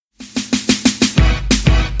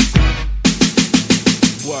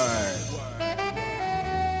Word.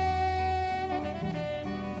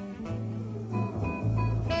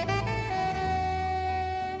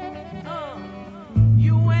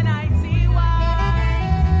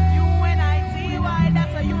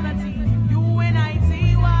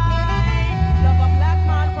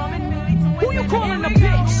 Calling a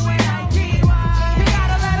bitch. You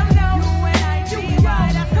gotta let them know.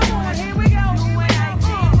 Come on, here we go.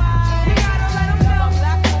 You gotta let them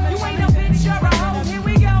know. You ain't a bitch, you're a hoe. Here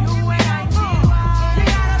we go. You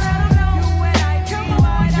gotta let them know. Come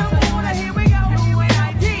on, here we go.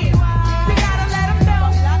 You gotta let them know.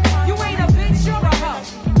 You ain't a bitch, you're a hoe.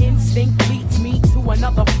 Instinct leads me to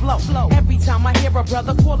another flow. Every time I hear a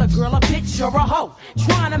brother call a girl a bitch, you're a hoe.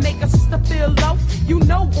 Trying to make a sister feel low. You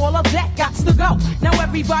know all of that got to go. Now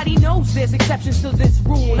everybody knows there's exceptions to this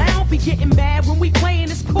rule. I don't be getting mad when we playing,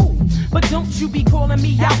 it's cool. But don't you be calling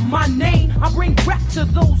me out my name. I bring rap to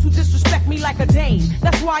those who disrespect me like a dame.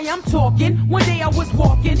 That's why I'm talking. One day I was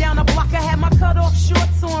walking down a block. I had my cut off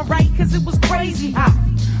shorts on, right? Cause it was crazy hot.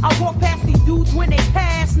 I walked past these dudes when they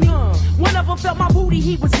passed me. One of them felt my booty,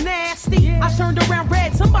 he was nasty. I turned around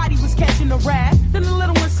red, somebody was catching a rat. Then the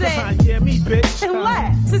little one said, yeah, me, bitch. And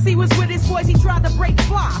laughed. Since he was with his boys, he tried to break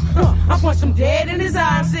fly. I punched him dead in his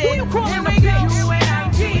eye and said, who you calling a bitch?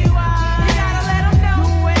 U-N-I-T-Y. You gotta let him know.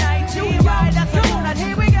 U-N-I-T-Y. That's the one.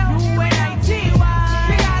 Here we go. U-N-I-T-Y.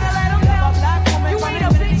 You gotta let him know. You ain't a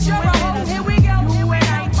bitch, you're a hoe. Here we go.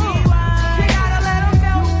 U-N-I-T-Y. You gotta let him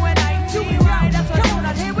know. U-N-I-T-Y. That's the one.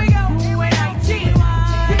 Here we go. U-N-I-T-Y.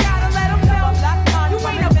 You gotta let him know. You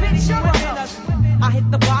ain't a bitch, you're a hoe. I hit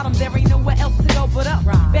the bottom, there ain't nowhere else to go but up.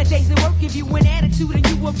 Bad days at work give you an attitude and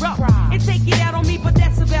you erupt. And take it out on me, but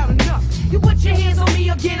that's about enough. You put your hands on me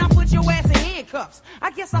again, I put your ass in handcuffs.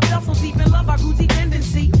 I guess I fell so deep in love, I grew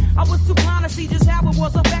dependency. I was too blind to see just how it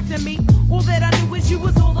was affecting me. All that I knew is you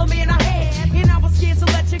was all the man I had. And I was scared to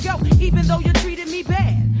let you go, even though you treated me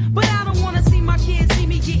bad. But I don't wanna see my kids see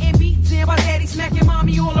me getting beat down by daddy smacking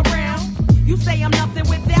mommy all around. You say I'm nothing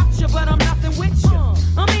without you, but I'm nothing with you.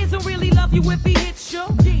 A man don't really love you if he hits you.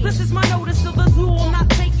 This is my notice to the zoo. I'm not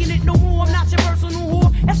taking it no more. I'm not your personal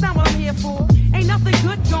whore. That's not what I'm here for. Ain't nothing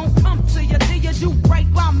good gon' come to you till you do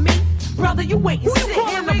right by me. Brother, you wait and sit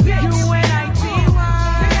in the bitch. U-N-I-T-Y.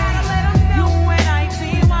 You gotta let him know.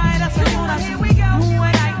 U-N-I-T-Y. That's the one. Here we go.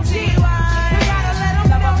 U-N-I-T-Y. You gotta let him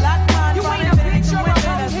know. You ain't a bitch, you're a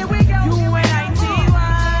hoe. Here we go.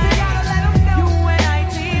 U-N-I-T-Y. You gotta let him know.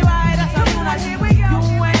 U-N-I-T-Y. That's the one. Here we go.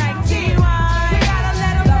 U-N-I-T-Y. You gotta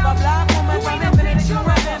let him know. You ain't a bitch, you're a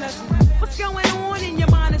hoe. What's going on in your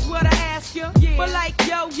mind is what I ask you. But like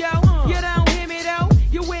yo-yo, you don't hear me though.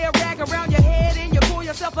 You wear a rag around your head and you call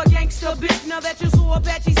yourself a gangster bitch. Now that you saw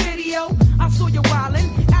Apache's video, I saw you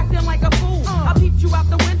wildin', acting like a fool. I peeped you out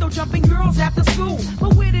the window, jumping girls after school.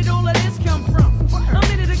 But where did all of this come from? A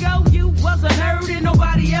minute ago you wasn't heard and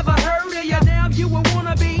nobody ever heard of you. Now you a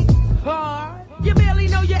wannabe hard. You barely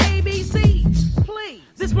know your ABCs. Please,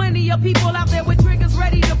 there's plenty of people out there with triggers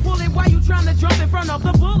ready to pull it while you trying to jump in front of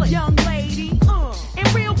the bullet. Young lady,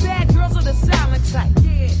 and real bad girls are the silent type.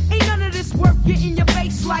 Ain't none of this worth getting your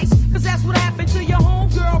face sliced. Cause that's what happened to your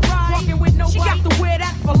homegirl, right? Walking with nobody. She got to wear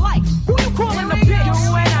that for life. Who you calling a bitch?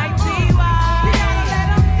 U-N-I-T-Y. You gotta let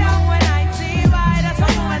them know. U-N-I-T-Y. That's the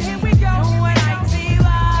one. Here we go.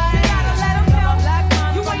 U-N-I-T-Y. You gotta let them know.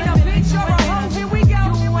 You ain't a bitch, you're a hoe. Here we go.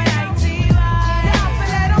 U-N-I-T-Y. You gotta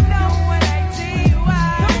let them know. U-N-I-T-Y.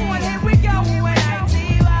 Come on, here we go.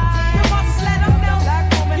 U-N-I-T-Y. You must let them know.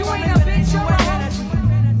 You ain't a bitch, you're a hoe.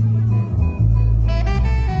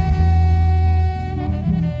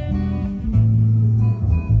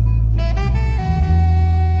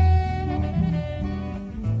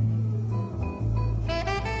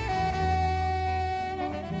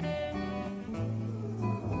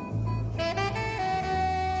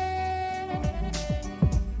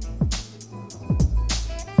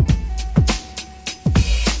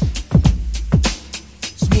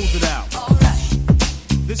 Smooth it out.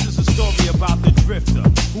 This is a story about the drifter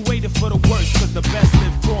who waited for the worst cause the best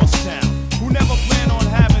lived cross town. Who never planned on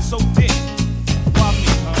having so dick. Why me,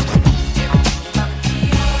 huh?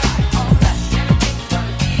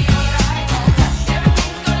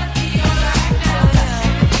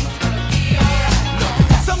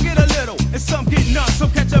 Some get a little and some get none.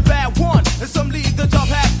 Some catch a bad one and some leave the job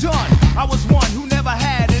half done. I was one who never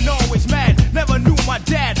had and always mad. Never knew my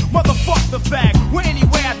dad. Motherfuck the fag. Well,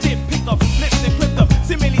 anyway, I did pick up, flips and clipped up.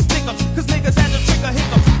 Simile stick ups, cause niggas had to trigger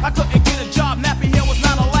hiccups. I couldn't get a job, nappy hair was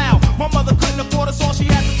not allowed. My mother couldn't afford us all, she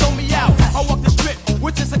had to throw me out. I walked the strip,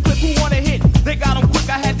 which is a clip who wanna hit. They got them quick,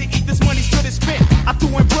 I had to eat this money, stood and spit. I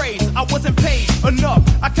threw in braids, I wasn't paid enough.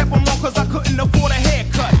 I kept them long cause I couldn't afford a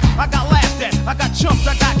haircut. I got laughed at, I got chumped,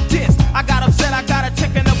 I got dissed. I got upset, I got a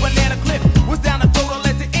check in a banana clip. Was down the throat,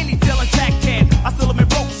 led to any deal attack can. I still have been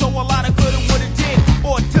broke, so a lot of good and would have did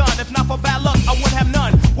or done. If not for bad luck, I would have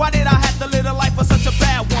none. Why did I have to live a life for such a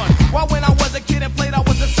bad one? Why when I was a kid and played, I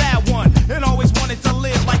was a sad one. And always wanted to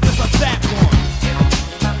live like this or that one.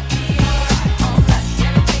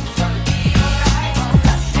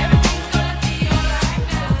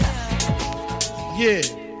 Yeah,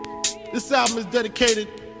 this album is dedicated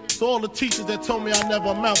to all the teachers that told me I never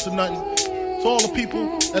amount to nothing. To all the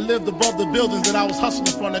people that lived above the buildings that I was hustling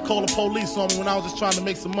from that called the police on me when I was just trying to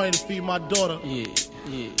make some money to feed my daughter. Yeah.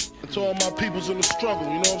 And to all my peoples in the struggle,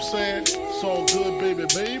 you know what I'm saying? It's all good, baby.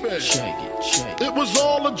 Check it. It was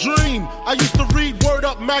all a dream. I used to read Word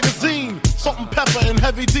Up magazine. Salt and Pepper and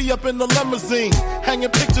Heavy D up in the limousine. Hanging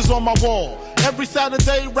pictures on my wall. Every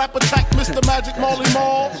Saturday, rap attack, Mr. Magic Marley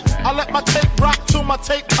Marl. I let my tape rock till my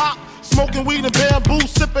tape pop. Smoking weed and bamboo,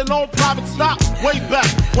 sipping on private stock. Way back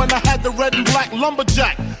when I had the red and black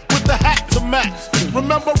lumberjack with the hat to match.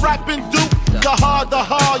 Remember rapping Duke? The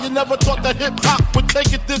hard. You never thought that hip hop would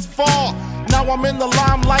take it this far. Now I'm in the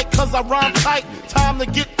limelight cause I rhyme tight. Time to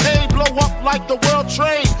get paid, blow up like the world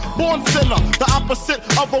trade. Born sinner, the opposite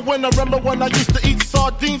of a winner. Remember when I used to eat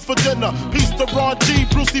sardines for dinner? Peace to Ron G,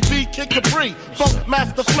 Brucey B, Kid Capri, Funk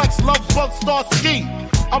Master Flex, Love Bug, Star Ski.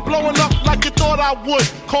 I'm blowing up like you thought I would.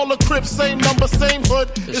 Call a crib, same number, same hood.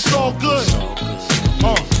 It's all good.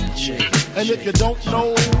 And if you don't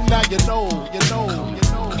know, now you know, you know.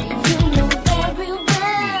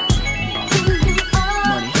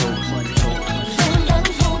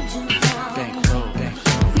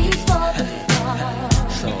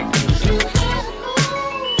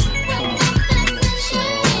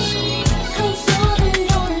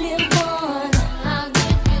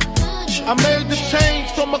 I made the change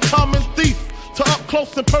from a common thief to up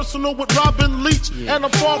close and personal with Robin Leach. And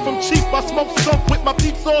I'm far from cheap, I smoke skunk with my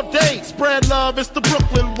peeps all day. Spread love, it's the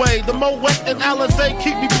Brooklyn way. The Moet and Alizé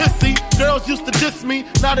keep me pissy. Girls used to diss me,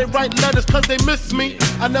 now they write letters cause they miss me.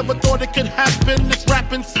 I never thought it could happen, this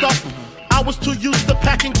rapping stuff. I was too used to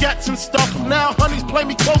packing gats and stuff. Now honeys play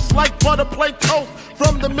me close like butter play toast.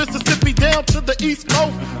 From the Mississippi down to the East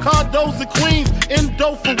Coast. Condos in Queens,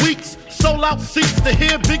 Indo for weeks. Sold out seats to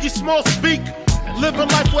hear Biggie Small speak. Living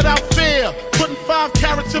life without fear. Putting 5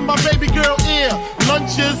 carats in my baby girl ear.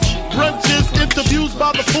 Lunches, brunches, interviews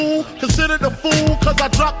by the pool. Considered a fool cause I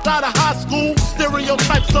dropped out of high school.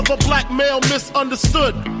 Stereotypes of a black male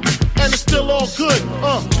misunderstood. And it's still all good,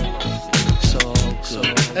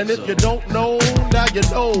 And if you don't know, now you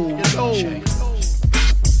know, you know.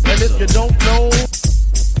 And if you don't know.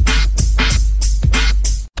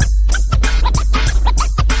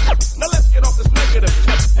 Now let's get off this negative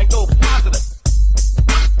tip and go positive.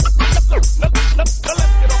 Now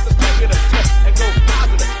let's get off this negative tip and go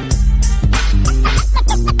positive.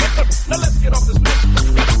 Now let's get off this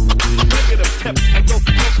negative tip and go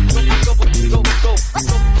positive.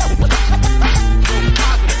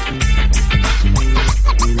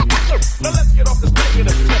 Now let's get off this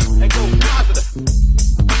negative tip and go positive.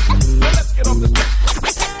 Now let's get off this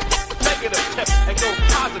negative tip and go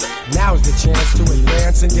positive. Now's the chance to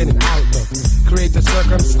advance and get an outlook. Create the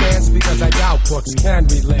circumstance because I doubt books can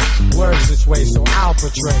relate words this way, so I'll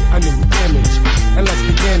portray a new image. And let's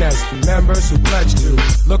begin as members who pledge to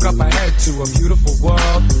look up ahead to a beautiful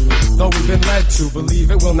world. Though we've been led to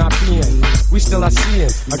believe it will not be in, we still are seeing,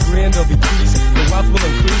 agreeing there'll be peace, the wealth will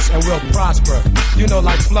increase and we'll prosper. You know,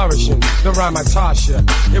 like flourishing, the rhyme I toss ya,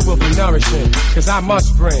 it will be nourishing, cause I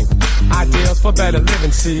must bring ideals for better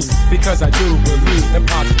living, see, because I do believe in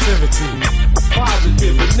positivity.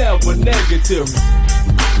 Positive and never negative.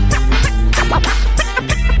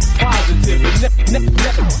 Positive and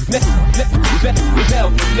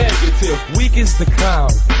never negative. Weak is the clown,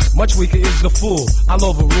 much weaker is the fool. I'll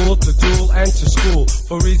overrule to duel and to school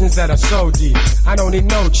for reasons that are so deep. I don't need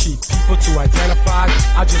no cheap people to identify.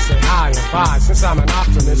 I just say hi and bye. Since I'm an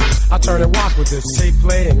optimist, I turn and walk with this tape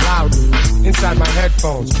playing loudly inside my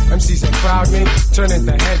headphones. MCs that crowd me turn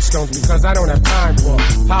into headstones because I don't have time for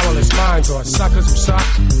powerless minds or suckers who suck.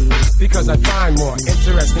 Because I find more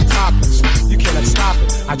interesting topics. You cannot stop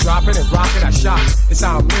it. I drop it and rock it. I shock it. It's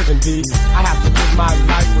how I'm living, B. I have to live my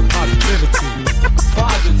life with positivity.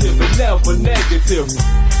 Positive and never negative.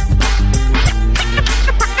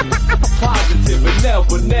 Positive and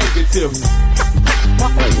never negative.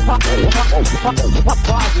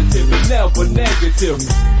 Positive and never negative.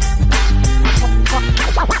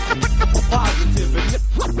 Positive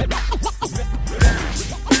and never.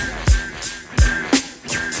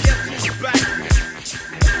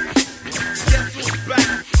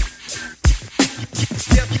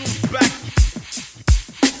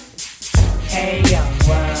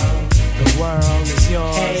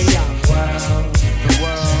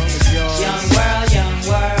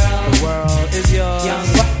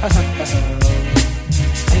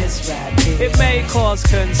 It may cause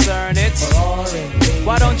concern, it's boring.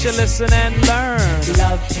 why don't you listen and learn?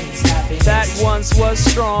 Love, peace, happiness. That once was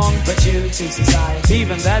strong, but due to society,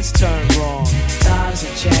 even that's turned wrong. times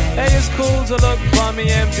have changed. Hey, it's cool to look bummy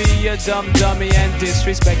and be a dumb dummy and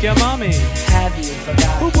disrespect your mommy. Have you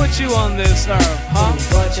forgotten Who put you on this earth, huh? who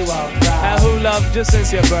brought you out proud? And who loved you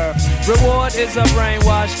since your birth? Reward is a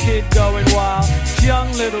brainwashed kid going wild.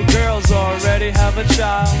 Young little girls already have a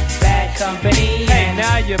child. Bad company. Hey, and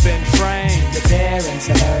now you've been framed, the parents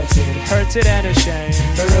are hurted and ashamed,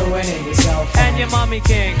 for ruining yourself. and your mommy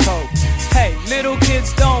can't cope. Hey, little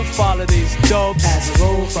kids don't follow these dopes. As a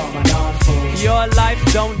rule from a non-fool, Your life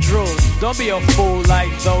don't drool. Don't be a fool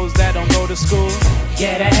like those that don't go to school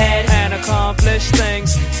get ahead and accomplish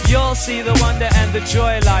things. You'll see the wonder and the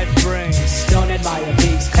joy life brings. don't admire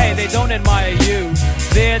peaks. Hey, they don't admire you.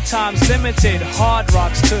 Their time's limited, hard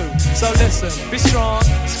rocks too. So listen, be strong,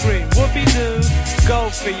 scream whoopee-doo. Go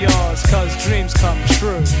for yours, cause dreams come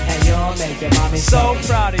true. And you'll make your mommy So say,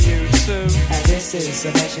 proud of you too. and this is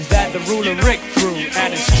a message That the ruler Rick threw,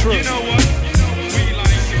 and it's true. You know what? We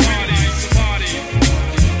like to party.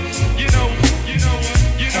 You know what?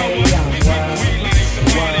 Hey, young world. We like to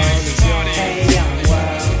party. Hey, young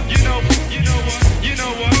world. You know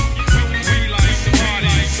what? We like to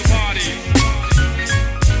party.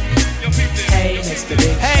 Yo, peep this. Hey, Mr.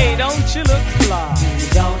 Big Hey, Shot, don't you look fly? you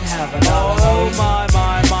don't have another Oh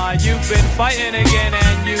home. my, you've been fighting again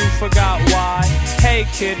and you forgot why. Hey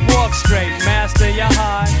kid, walk straight, master your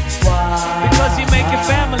high. Why? Because you make your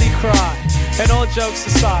family cry. And all jokes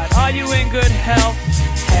aside, are you in good health?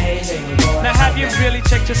 Hey, little boy. Now have you really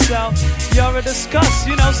checked yourself? You're a disgust,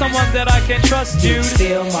 you know someone that I can trust, You'd dude.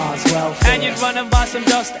 steal Mars welfare. And you'd run and buy some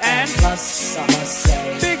dust and Plus, I must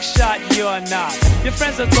say, big shot, you're not. Your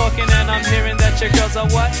friends are talking and I'm hearing that your girls are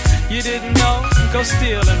what? You didn't know? Go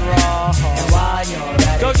steal and rob. and while you're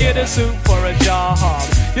at Go it, get a suit for a job.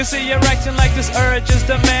 You see you're acting like this urge is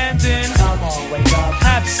demanding. come on, wake up.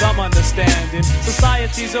 Have some understanding.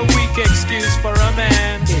 Society's a weak excuse for a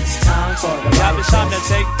man. It's time for the Now it's time to righteous.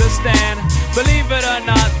 take the stand. Believe it or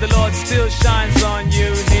not, the Lord still shines on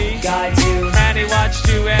you. He Guide you and he watched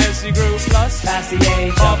you as you grew. Plus, past the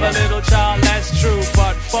age of a little child, that's true.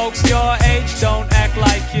 But folks your age don't act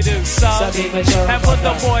like you do. So be mature and put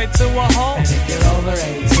the about boy to a And halt. if you're over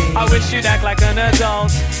 18, I wish you'd act like an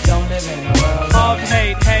adult. don't live in a world Of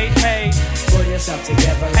hate. Pull yourself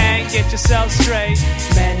together And get yourself straight.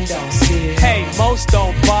 men don't steal. Hey, most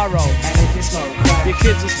don't borrow. And if you smoke crack, Your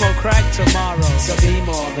kids will smoke crack tomorrow. so be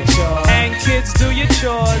more mature. And kids, do your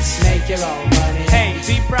chores. Make your own money. Hey,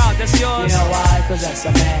 be proud, that's you yours. know why? Cause that's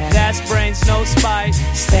a man. That's brains, no spite.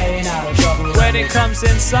 Staying out of trouble When it comes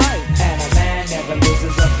in sight. And a man never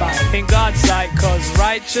loses a fight. In God's sight, cause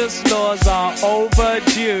righteous laws are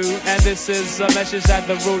overdue. And this is a message that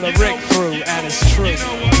the ruler Rick threw, and it's true.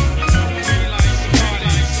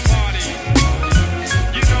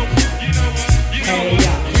 Hey,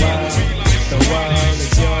 young world. The world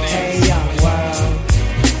is yours. Hey, young world.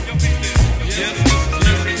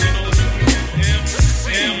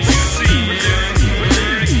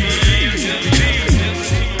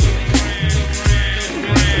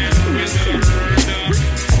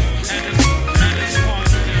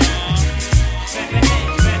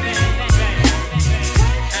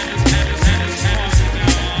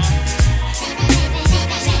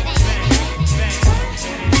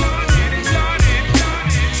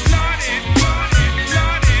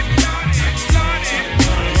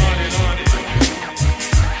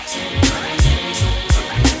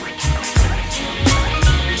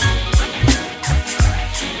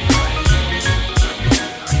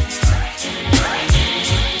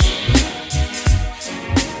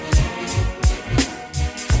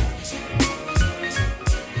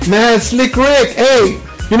 Man, Slick Rick. Hey,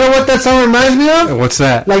 you know what that song reminds me of? What's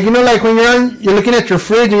that? Like, you know, like when you're looking at your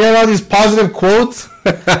fridge and you have all these positive quotes.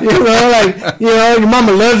 Your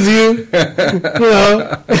mama loves you.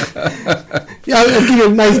 I'll give you a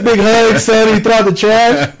nice big hug, son, you throw out the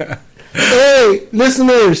trash. Hey,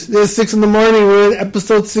 listeners, it's 6 in the morning. We're in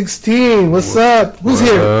episode 16. What's up? Who's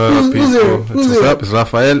here? Who's here? Who's What's here? up? It's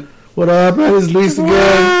Rafael. What up, man? It's Luis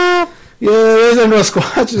again. Yeah, there's no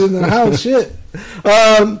squatches in the house. Shit.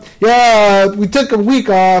 We took a week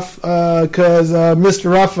off because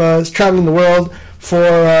Mr. Rafa is traveling the world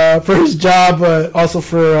for his job, but also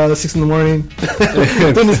for the 6 in the morning.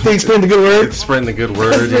 Doing this thing, spreading the good word. Spreading the good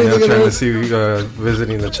word, trying to see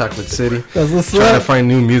visiting the Chocolate City. That's what's Trying up. to find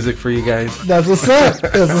new music for you guys. That's what's up.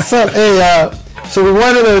 That's what's up. Hey, so we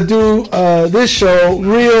wanted to do this show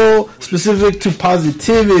real specific to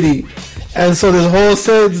positivity. And so this whole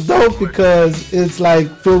set's dope because it's like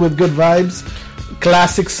filled with good vibes.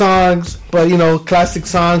 classic songs, but classic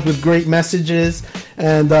songs with great messages,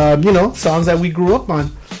 and songs that we grew up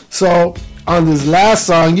on. So on this last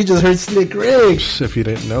song, you just heard Slick Rick. If you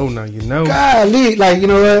didn't know, now you know. Golly, you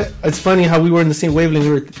know what? It's funny how we were in the same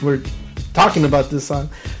wavelength. We're talking about this song,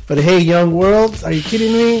 but hey, Young World, are you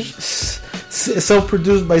kidding me?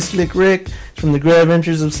 Self-produced by Slick Rick, from the Great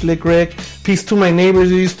Adventures of Slick Rick. Peace to my neighbors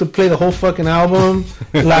who used to play the whole fucking album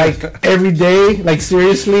every day,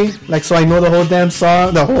 seriously, so I know the whole damn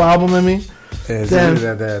song, the whole album. I mean,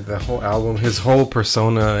 the whole album, his whole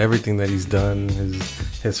persona, everything that he's done,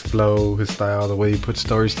 his flow, his style, the way he puts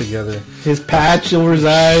stories together, his patch over his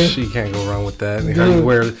eye. You can't go wrong with that. And how he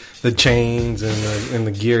wear the chains and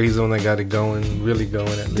the gear, he's the one that got it going, really going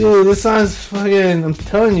at least. Dude, this song's fucking, I'm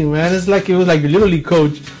telling you, man, it's like it was like your little league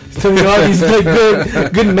coach. He's telling me all these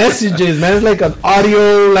good messages, man. It's like an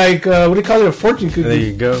audio, what do you call it, a fortune cookie. There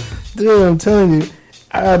you go. Dude, I'm telling you.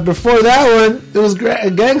 Before that one, it was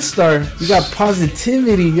Gangstar. You got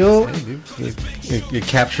positivity, yo. It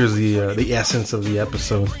captures the essence of the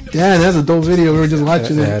episode. Yeah, that's a dope video. We were just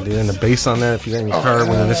watching it. Yeah, dude, and the bass on that. If you're in your car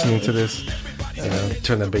when you're listening to this,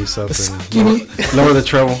 turn the bass up and lower the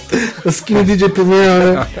treble. A skinny DJ Premier on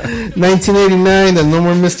it. 1989, the No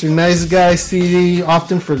More Mr. Nice Guy CD,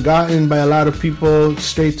 often forgotten by a lot of people.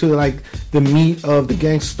 Straight to the meat of the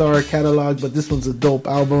Gangstar catalog, but this one's a dope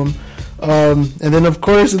album. And then of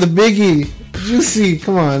course the biggie, Juicy.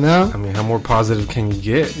 Come on now. I mean, how more positive can you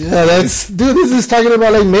get? Yeah, this is talking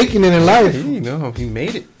about making it in life. He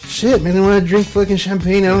made it. Shit, man, when I drink fucking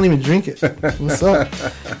champagne, I don't even drink it. What's up?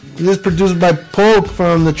 This is produced by Poke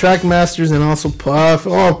from the Trackmasters and also Puff.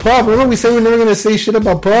 Oh, Puff. Remember we said we're never going to say shit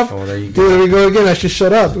about Puff? Oh, there you go. Dude, there we go again. I should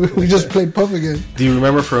shut up. We just played Puff again. Do you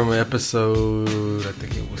remember from episode, I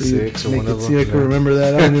think it was 6 or one of them? See, I can remember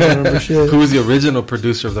that. I don't even remember shit. Who was the original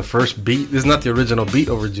producer of the first beat? This is not the original beat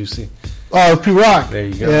over Juicy. Oh, P-Rock. There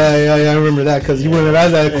you go. Yeah, I remember that because you wouldn't have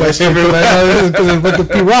asked that question because it was the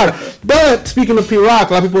P-Rock. But speaking of P-Rock,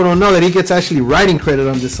 a lot of people don't know that he gets actually writing credit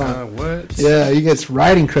on this song. What? Yeah, he gets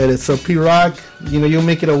writing credit. So P-Rock, you'll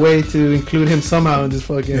make it a way to include him somehow in this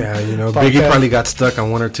fucking podcast. Biggie probably got stuck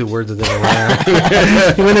on one or two words that didn't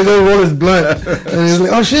rhyme. He went to go roll his blunt. And he's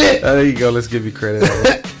like, oh, shit. There you go. Let's give you credit.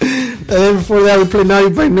 And then before that, we played Naughty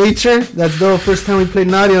by Nature. That's the first time we played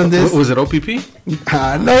Naughty on this. Was it OPP? No,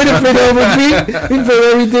 we didn't play the OPP. We played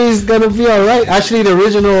Everything's Gonna Be Alright. Actually, the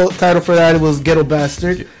original title for that was Ghetto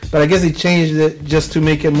Bastard. But I guess they changed it just to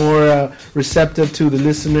make it more receptive to the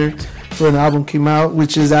listener. So when the album came out,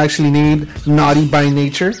 which is actually named Naughty by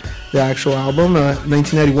Nature, the actual album,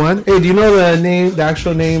 1991. Hey, do you know the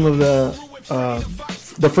actual name of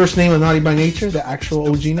the first name of Naughty by Nature, the actual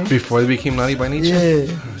OG name? Before they became Naughty by Nature?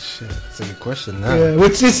 Yeah. Oh, shit. That's a good question now. Yeah,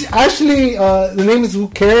 which is actually, the name is Who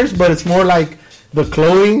Cares, but it's more like the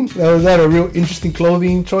clothing. Was that a real interesting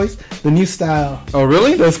clothing choice? The New Style. Oh,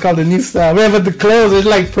 really? That's called the New Style. Man, but the clothes, it's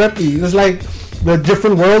like preppy. It's like the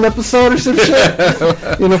Different World episode or some shit.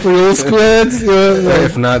 For your old squids.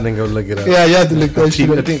 If not, then go look it up. Yeah, you have to look that shit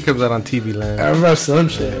up. I think it comes out on TV Land. I remember some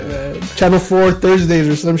shit. Channel 4 Thursdays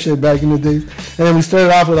or some shit back in the days. And then we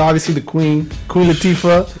started off with obviously the Queen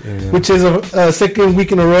Latifah, which is a second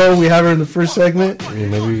week in a row. We have her in the first segment. Yeah,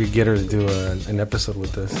 maybe we could get her to do an episode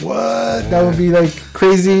with us. What? Yeah. That would be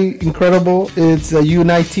crazy, incredible. It's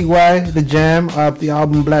UNITY, The Jam, off the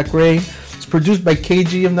album Black Rain. Produced by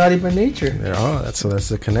KG of Naughty by Nature. Yeah, so that's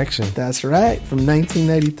the connection. That's right, from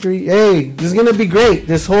 1993. Hey, this is gonna be great.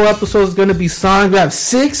 This whole episode is gonna be songs. We have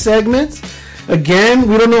 6 segments. Again,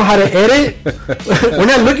 we don't know how to edit. We're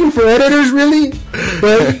not looking for editors really,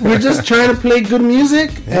 but we're just trying to play good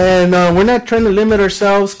music, and we're not trying to limit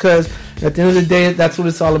ourselves because at the end of the day, that's what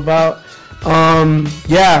it's all about.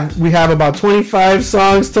 We have about 25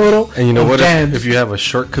 songs total. And you know what? If you have a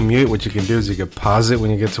short commute, what you can do is you can pause it when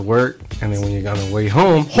you get to work, and then when you're on the way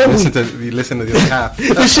home, you listen to the other half.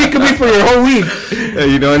 This shit could be for your whole week.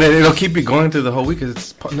 And then it'll keep you going through the whole week because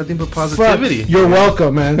it's nothing but positivity. You're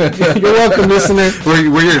welcome, man. You're welcome, listener.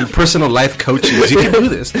 We're your personal life coaches. You can do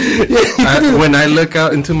this. When I look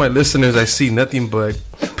out into my listeners, I see nothing but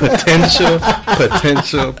potential.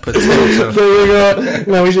 There we go.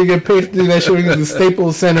 Now we should get paid to do that shit. We go to the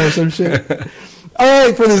Staples Center or some shit.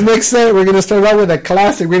 Alright, for this next set, we're going to start out with a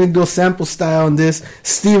classic. We're going to do a sample style on this.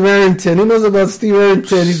 Steve Arrington. Who knows about Steve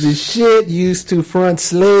Arrington? He's the shit. Used to front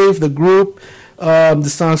Slave, the group. The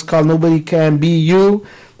song's called Nobody Can Be You.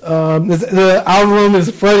 The album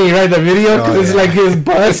is funny, right? The video, because it's like his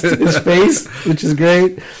bust, his face, which is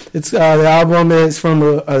great. It's the album is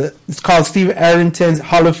from it's called Steve Arrington's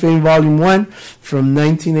Hall of Fame Volume 1 from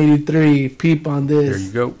 1983. Peep on this. There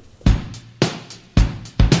you go.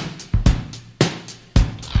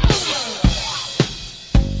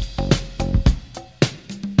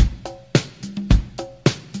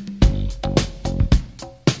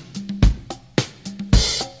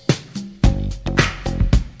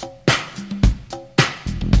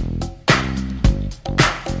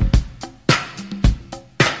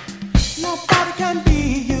 can be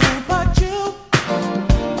you but you.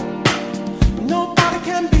 Nobody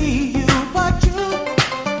can be you but you.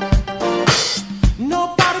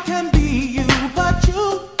 Nobody can be you but you.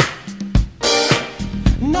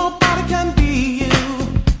 Nobody can be you.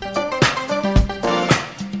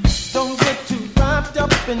 Don't get too wrapped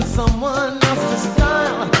up in someone else's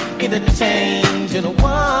style. It'll change in a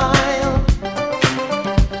while.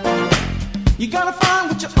 You gotta find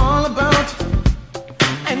what you're all about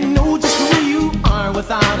and know just who you are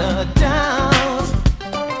without a doubt.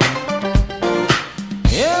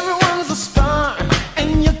 Everyone's a star,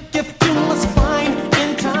 and your gift you must find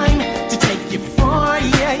in time to take you far.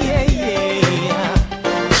 Yeah, yeah, yeah.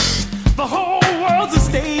 The whole world's a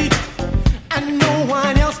stage, and no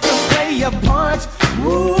one else can play a part.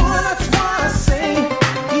 Ooh, that's why I say,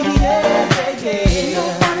 yeah, yeah, yeah.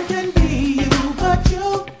 Nobody can be you but you.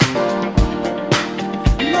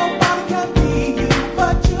 Nobody can be you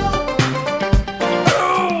but you.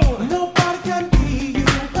 Oh, nobody can be you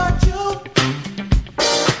but you.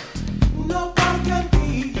 Nobody can be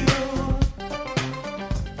you.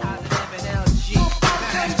 Positive and LG. Nobody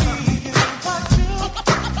can be you but you.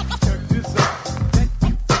 Check this out.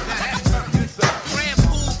 Check this out. Grand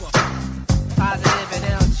Uber. Positive and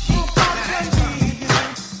LG. Nobody can be you.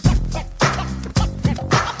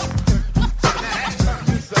 Check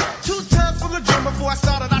this out. 2 times from the drum before I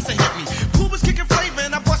started, I said hit me. Who was kicking flavor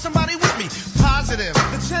and I brought somebody with me. Positive.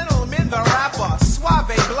 The gentleman, the rapper, suave,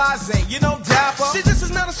 blase, you know, dapper. See, this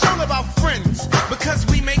is not a song about friends, because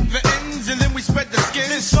we make the ends and then we spread the skin.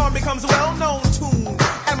 This song becomes a well-known tune,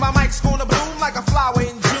 and my mic's gonna bloom like a flower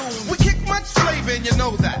in June. We kick much flavor and you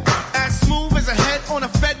know that. As smooth as a head on a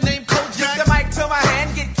fed named Take the Kojak. mic to my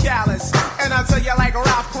hand, get callous, and I'll tell you like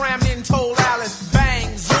Ralph Cramden told Alice,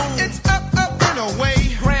 bang, zoom. It's up, up and away.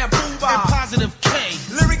 Grand And Poobah. positive K.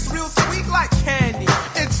 Lyrics real sweet like candy.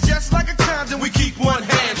 It's just like a condom, we keep one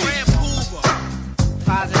hand. Grand Poobah.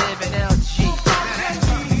 Positive and LG.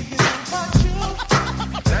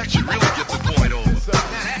 That should really get the point over.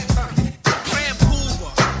 Grand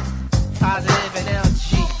Poobah. Positive and LG.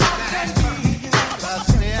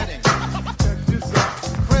 Outstanding.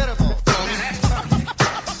 Incredible.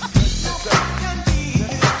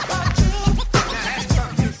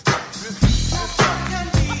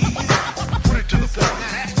 Put it to the point.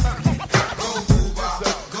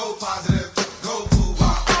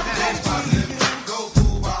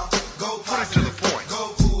 Put it to the point.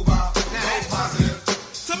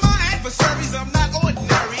 To my adversaries, I'm not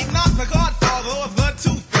ordinary, not the godfather of the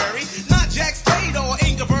Tooth Fairy, not Jack Spade or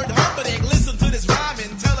Ingabird Humperdinck. Listen to this rhyme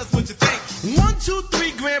and tell us what you think. 1, 2,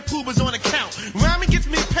 3 Grand Poobahs on account. Rhyming gets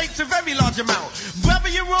me paid a very large amount. Brother,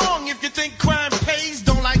 you're wrong if you think crime pays.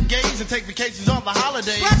 Don't like gays and take vacations on the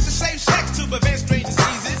holidays. Blacks to safe sex to prevent strange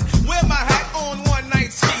diseases. Wear my hat on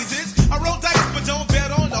one-night skeezes. I roll dice but don't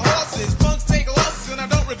bet on the horses. Punks take losses and I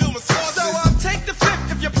don't reveal my sources. So take the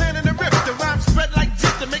fifth if you're planning a rip. The rhyme spread like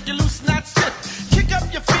dip to make you loose, not shift. Kick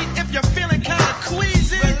up your feet if you're feeling kind of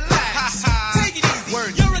queasy. Relax, take it easy.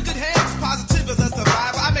 You're in good hands, positive as a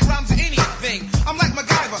survivor. I make rhymes to anything. I'm like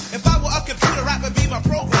MacGyver. If I were a computer, rap would be my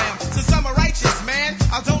program. Since I'm a righteous man,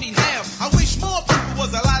 I don't eat ham. I wish more people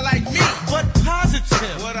was a lot like me. But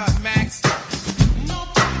positive. What up, Max?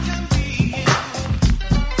 Nobody can be you.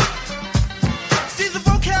 See, the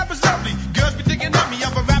vocab is lovely. Girls be thinking of me.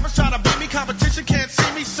 Other rappers trying to beat me. Competition can't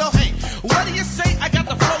see me. So hey, what do you say? I got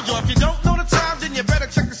the flow, If you don't know the time, then you better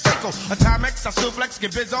check the Seiko. A Timex, I still flex,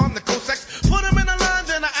 get biz on the co-sex. Put them in a line,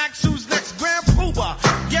 then I ask who's next. Grand Poobah,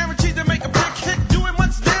 guaranteed to make a big hit. Doing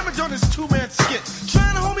much damage on this 2-man skit.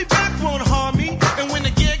 Trying to hold me back won't harm me. And when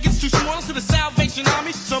the gear gets too small to the Salvation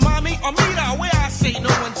Army, so mommy or Mita, where I say no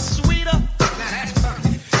one's sweeter.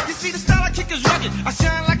 You see, the style I kick is rugged. I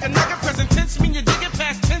shine like a nugget. Present tense mean you dig it,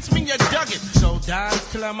 past tense mean you dug it. So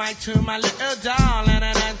dance till I might turn my little doll.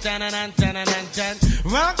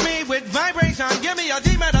 Rock me with vibration, give me your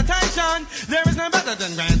deep meditation. There is none better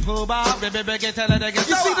than Grand Poobah. Baby, tell it again.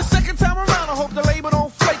 You see, the second time around, I hope the label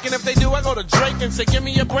don't flake. And if they do, I go to Drake and say, give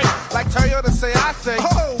me a break. Like Toyota say, I say,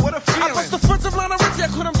 oh, what a feeling. I bust the fronts of Lionel Richie, I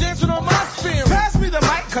put him dancing on my sphere. Pass me the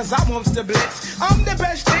mic, cause I wants to blitz. I'm the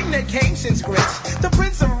best thing that came since grits. The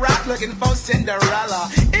prince of rap looking for Cinderella.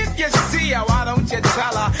 If you see her, why don't you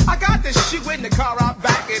tell her? I got the shoe in the car out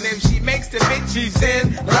back, and if she makes the bitch, she's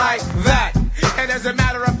in like that. And as a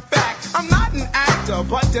matter of fact, I'm not an actor,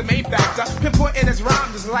 but the main factor. Pinpointing his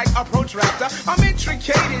rhymes is like a protractor. I'm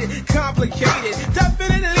intricated, complicated,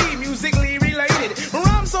 definitely musically related.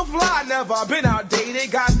 Rhymes so fly, never been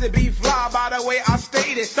outdated. Got to be fly by the way I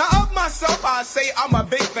stated. Now of myself, I say I'm a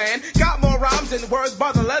big fan. Got more rhymes than words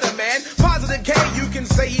by the letter man. Positive K, you can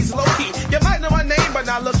say he's low key. You might know my name, but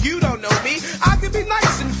now look, you don't know me. I be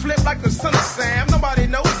nice and flip like the son of Sam. Nobody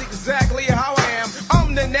knows exactly how I am.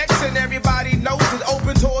 I'm the next and everybody knows it.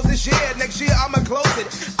 Open doors this year, next year I'ma close it.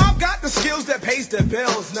 I've got the skills that pays the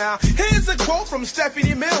bills now. Here's a quote from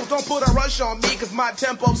Stephanie Mills. Don't put a rush on me cause my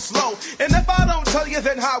tempo's slow. And if I don't tell you,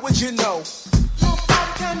 then how would you know?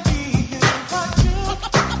 Nobody can be here but you.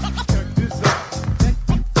 Check this out.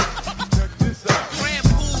 Check this out. Grand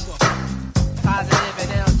Pooba. Positive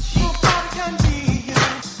and LG. Nobody can be here.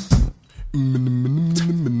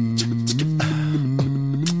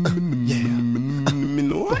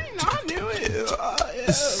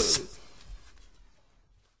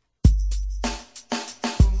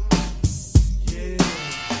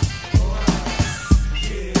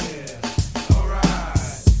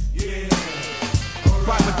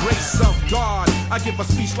 I give a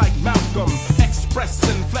speech like Malcolm, express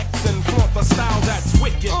and flex and flaunt the style that's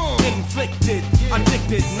wicked, inflicted,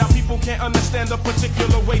 addicted. Now people can't understand the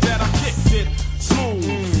particular way that I kicked it.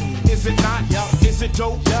 Smooth, is it not? Is it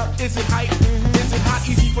dope? Is it hype? Is it hot?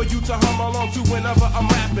 Easy for you to hum along to whenever I'm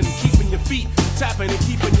rapping. Keeping your feet tapping and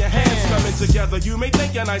keeping your hands coming together. You may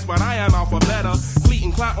think you're nice, but I am out for better. Fleet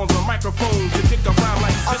and clout on the microphone to kick around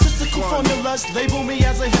like artistical formulas label me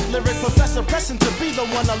as a hip lyric professor, pressing to be the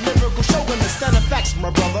one, a lyrical shogunist. Stand of facts, my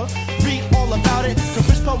brother. Read all about it.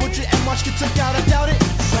 Compress poetry and watch get took out. I doubt it.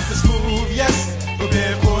 Something smooth, yes.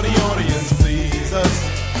 Prepare for the audience, please us.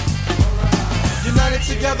 United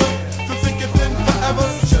together, through thick and thin forever,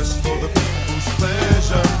 just for the people's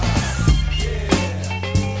pleasure.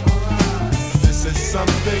 This is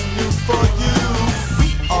something new for you. We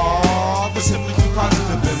are the simply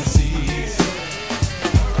positive MCs.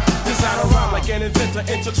 Design a rhyme like an inventor,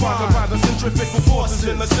 intertwined by the centrifugal forces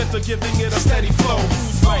in the center, giving it a steady flow.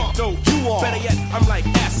 Who's like dope? You are. Better yet, I'm like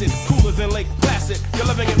acid, cooler than Lake Placid. You're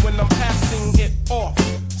loving it when I'm passing it off,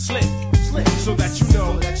 slick, so that you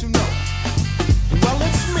know. Well,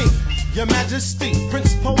 it's me, Your Majesty,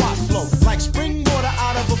 Prince Poat flow like spring water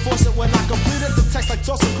out of a faucet. When I completed the text like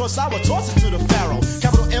toss across, I would toss it to the pharaoh.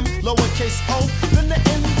 Capital M, lowercase o, then the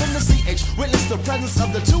N, then the CH. Witness the presence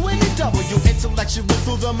of the 2 and the W. Intellectual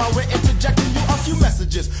through them, I will interjecting you a few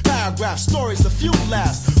messages, paragraphs, stories, a few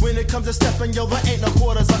laughs. When it comes to stepping, yo, there ain't no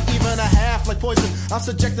quarters or even a half. Like poison, I'm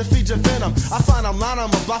subject to feed your venom. I find I'm line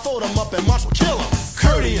 'em up, I fold 'em up, and March will kill 'em.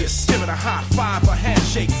 Courteous, give it a high five, a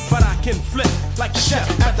handshake, but I can flip like a chef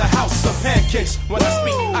at the house of pancakes. When I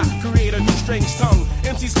speak, I create a new strange tongue.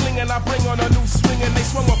 MCs cling and I bring on a new swing, and they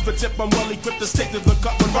swung off the tip. I'm well equipped to stick to the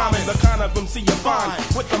cut when rhyming. The kind of MC you find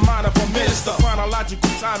with the mind of a minister. Chronological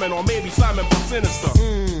timing, or maybe Simon but sinister.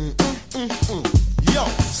 Yo,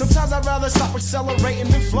 sometimes I'd rather stop accelerating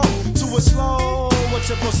and flow to a slower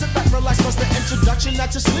tempo. Sit back, relax, plus the introduction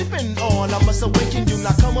that you're sleeping on. I must awaken you,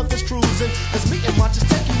 now come with this cruising. Cause me and March is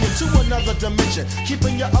taking you to another dimension,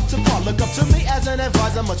 keeping you up to par. Look up to me as an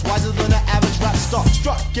advisor, much wiser than an average rap star.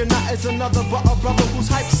 Struck, you're not as another, but a brother who's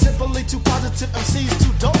hype. Simply too positive, MC's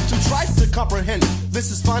too dope, too trife to comprehend.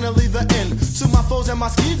 This is finally the end. To my foes and my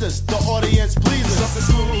skeezers, the audience pleases.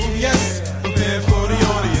 Something smooth, yes. Prepare for the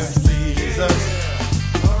audience, please us.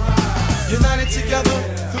 United together,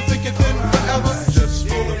 through thick and thin forever, just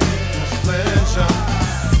for the people's pleasure.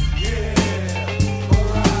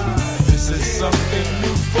 This is something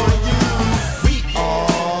new for you. We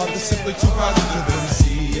are the simply too positive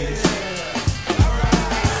MCs.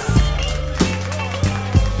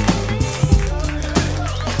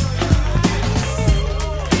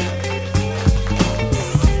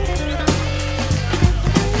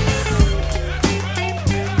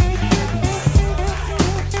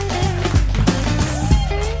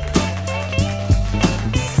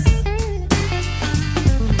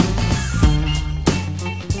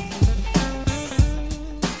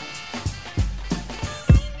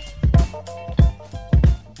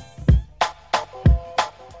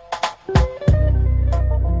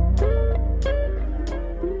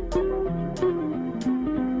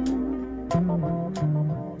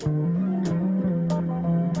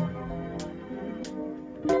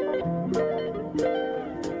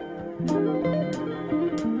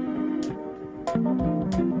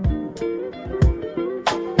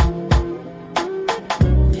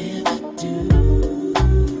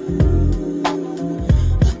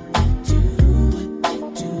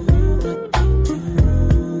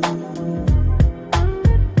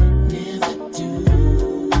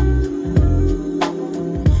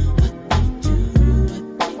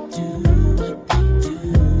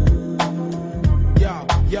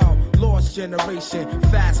 generation,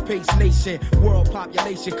 fast-paced nation, world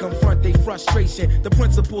population confront their frustration. The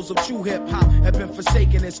principles of true hip-hop have been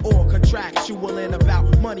forsaken. It's all contractual and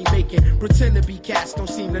about money making. Pretend to be cats, don't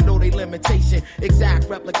seem to know their limitation. Exact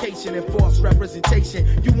replication and false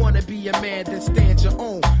representation. You wanna be a man, then stand your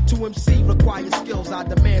own. To MC requires skills, I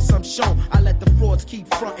demand some shown. I let the frauds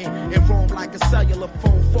keep fronting and roam like a cellular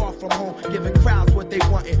phone far from home, giving crowds what they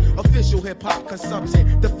wanted. Official hip-hop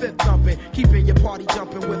consumption, the fifth thumping, keeping your party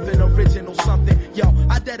jumping with an original something. Yo,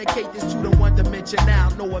 I dedicate this to the one dimension now,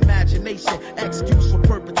 no imagination, excuse for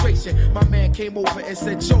perpetration. My man came over and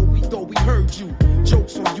said, Joe, we thought we heard you.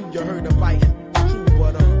 Jokes on you, you heard of biting. True,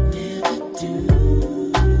 but never do.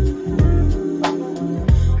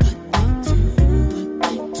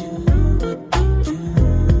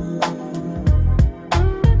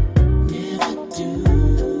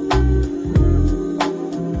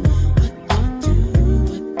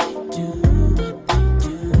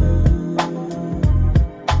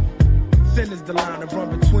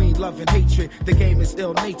 Love and hatred, the game is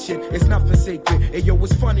ill-natured, it's nothing sacred. And yo,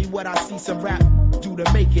 it's funny what I see some rap do to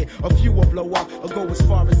make it. A few will blow up or go as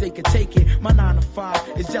far as they can take it. My 9 to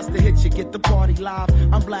 5 is just to hit you, get the party live.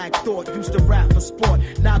 I'm Black Thought, used to rap for sport.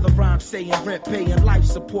 Now the rhyme saying rent, paying life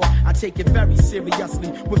support. I take it very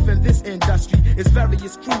seriously. Within this industry, it's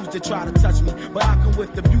various crews that try to touch me, but I come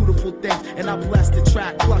with the beautiful things, and I bless the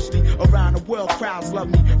track plushly. Around the world, crowds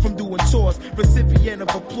love me from doing tours. Recipient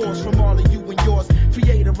of applause from all of you and yours.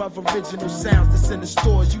 Creator of original sounds that's in the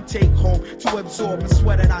stores you take home to absorb and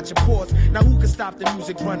sweat it out your pores. Now who can stop the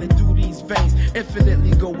music running through these veins?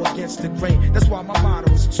 Infinitely go against the grain. That's why my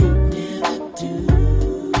motto is to never do.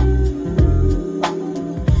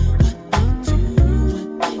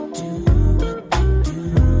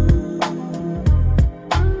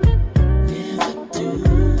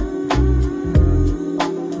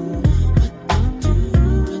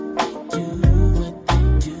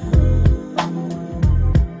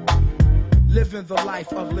 The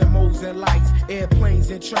life of limos and lights, airplanes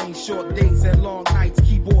and trains, short days and long nights,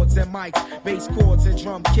 keyboards and mics, bass chords and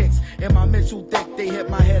drum kicks. In my mental deck, they hit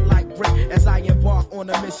my head like brick as I embark on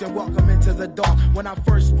a mission. Welcome into the dark. When I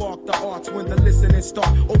first spark the arts, when the listening start,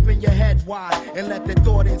 open your head wide and let the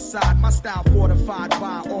thought inside. My style fortified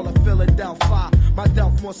by all of Philadelphia. My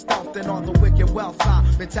delf more stealth than all the wicked wealth.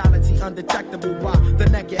 Mentality undetectable by the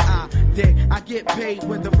naked eye. Dig, I get paid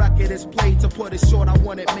when the record is played. To put it short, I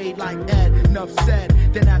want it made like Ed. Enough said.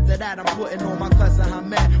 Then after that, I'm putting on my cousin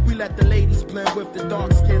Hamed. We let the ladies blend with the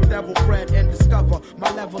dark skin, devil bread, and discover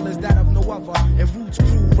my level is that of no other. And Roots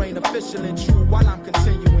crew reign official and true while I'm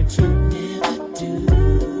continuing to never do.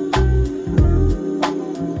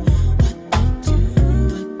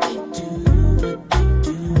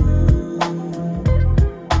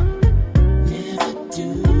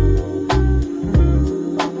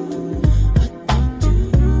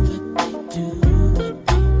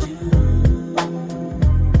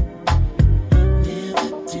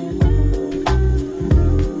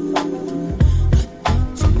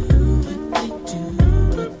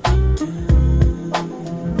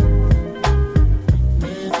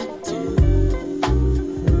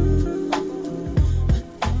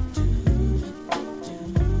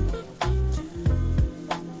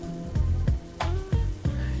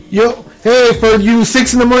 Yo, hey, for you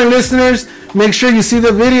 6 in the morning listeners, make sure you see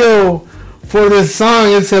the video for this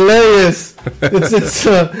song. It's hilarious.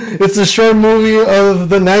 It's a short movie of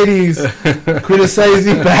the 90s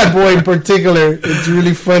criticizing Bad Boy in particular. It's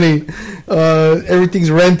really funny.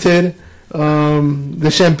 Everything's rented. The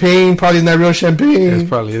champagne probably is not real champagne. It's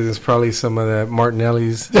probably some of that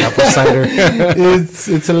Martinelli's apple cider.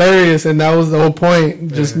 It's hilarious, and that was the whole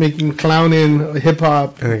point, just making clowning hip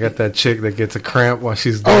hop. And they got that chick that gets a cramp while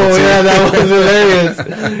she's dancing. Oh yeah, that was hilarious.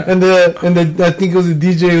 and the I think it was a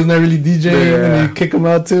DJ who's not really DJing, and they kick him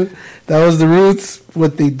out too. That was the Roots,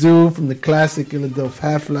 what they do from the classic Philadelphia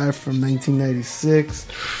Half-Life from 1996.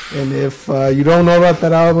 And if you don't know about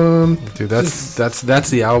that album, dude, that's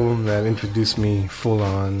the album that introduced me full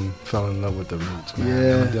on, fell in love with the Roots, man.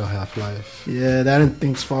 Yeah, Philadelphia Half-Life. Yeah, that and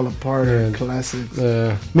Things Fall Apart are classics.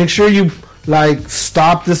 Make sure you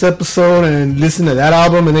stop this episode and listen to that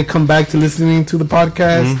album, and then come back to listening to the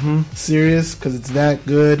podcast. Mm-hmm. Serious, because it's that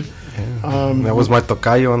good. Yeah. That was my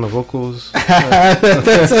tocayo on the vocals.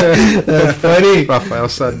 That's funny. Rafael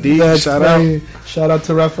Sadiq, shout out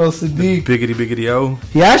to Rafael Sadiq. Biggity O.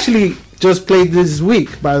 He actually just played this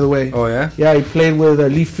week, by the way. Oh yeah? Yeah, he played with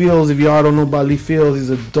Lee Fields. If y'all don't know about Lee Fields, he's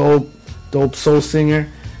a dope soul singer.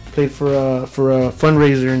 Played for a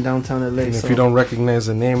fundraiser in downtown LA. And if you don't recognize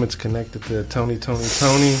the name, it's connected to Tony.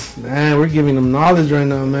 Man, we're giving them knowledge right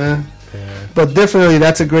now, man. But definitely,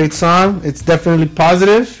 that's a great song. It's definitely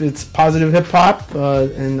positive. It's positive hip hop,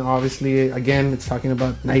 and obviously, again, it's talking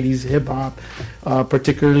about 90s hip hop,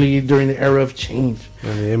 particularly during the era of change.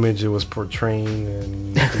 And the image it was portraying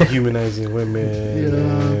and dehumanizing women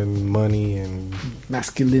and money and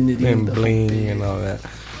masculinity and bling and all that.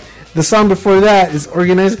 The song before that is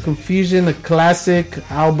Organized Confusion, a classic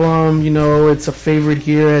album. You know, it's a favorite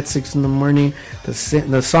here at 6 in the morning. The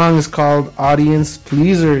song is called Audience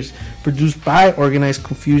Pleasers, produced by Organized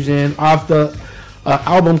Confusion, off the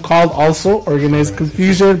album called also Organized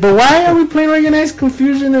Confusion. But why are we playing Organized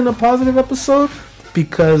Confusion in a positive episode?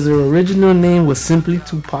 Because their original name was simply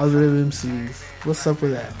Two Positive MCs. What's up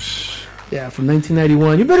with that? Yeah, from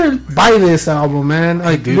 1991. You better buy this album, man.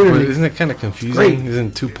 Like, dude, but isn't it kind of confusing?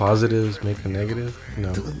 Isn't two positives make a negative?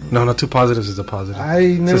 No, two positives is a positive.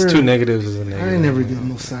 Says two negatives is a negative. I never did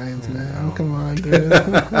no science, man. Come on, dude.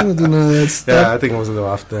 I don't do none of that stuff. Yeah, I think I was a little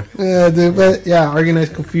off there. Yeah, dude, but yeah,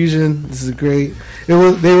 Organized Confusion. This is great. They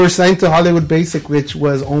were signed to Hollywood Basic, which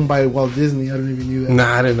was owned by Walt Disney. I don't even knew that.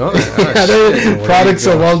 Nah, I didn't know that. Yeah, they're products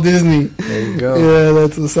of Walt Disney. There you go. Yeah,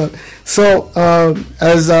 that's what's up. So,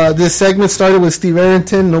 as this segment started with Steve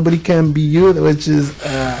Arrington, Nobody Can Be You, which is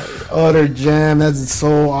utter jam. That's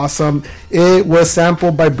so awesome. It was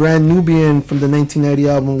sampled by Brand Nubian from the 1990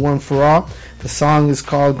 album One For All. The song is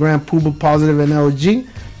called Grand Puba Positive and LG.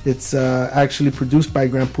 It's actually produced by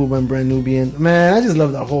Grand Puba and Brand Nubian. Man, I just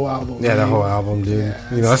love the whole album. Yeah, the whole album, dude.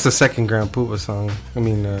 Yeah, you know, that's the second Grand Puba song. I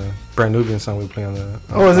mean, Brand Nubian song we play on the.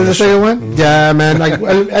 Is it the second one? Mm-hmm. Yeah, man. Like,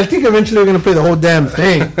 I think eventually we're gonna play the whole damn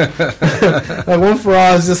thing. Like One For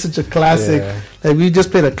All is just such a classic. Yeah. Like we just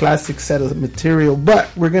played a classic set of material, but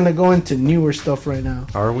we're gonna go into newer stuff right now.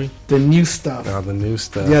 Are we? The new stuff. Oh, the new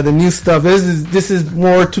stuff. Yeah, the new stuff. This is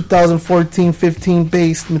more 2014-15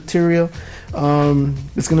 based material.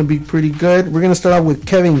 It's gonna be pretty good. We're gonna start out with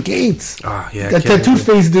Kevin Gates. Oh yeah, that tattoo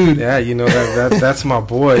face dude. Yeah, you know that's my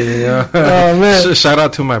boy. You know? Oh man! Shout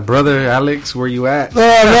out to my brother Alex. Where you at? Oh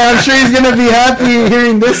man, I'm sure he's gonna be happy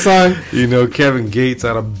hearing this song. You know Kevin Gates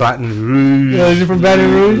out of Baton Rouge. Yeah, is he from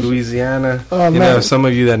Baton Rouge, Louisiana? Oh you man! Know, some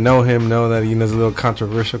of you that know him know that he's a little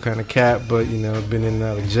controversial kind of cat, but you know, been in and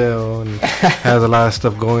out of jail and has a lot of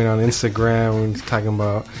stuff going on Instagram. And he's talking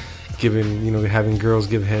about having girls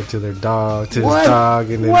give head to their dog, to his dog,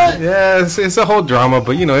 and then, yeah, it's a whole drama.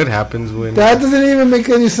 But you know, it happens when that doesn't even make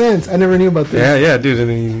any sense. I never knew about this. Yeah, dude, and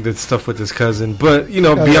then he did stuff with his cousin. But you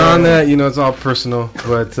know, beyond that, you know, it's all personal.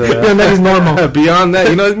 But that is normal. Beyond that,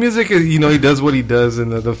 you know, his music is, you know, he does what he does.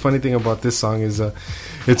 And the funny thing about this song is,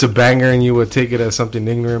 it's a banger, and you would take it as something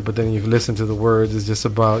ignorant. But then you listen to the words. It's just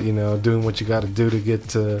about, you know, doing what you got to do to get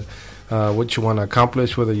to what you want to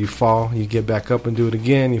accomplish. Whether you fall, you get back up and do it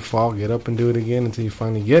again. You fall, get up and do it again until you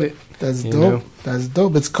finally get it. That's dope. Know? That's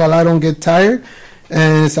dope. It's called I Don't Get Tired,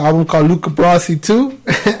 and it's an album called Luca Brasi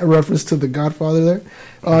 2, a reference to The Godfather there.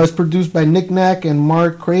 It's produced by Nick Nack and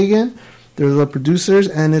Mark Cragen. They're the producers,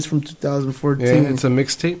 and it's from 2014. Yeah, it's a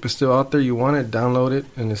mixtape. It's still out there. You want it, download it,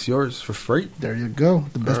 and it's yours for free. There you go.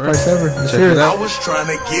 The best price ever. Check it out. I was trying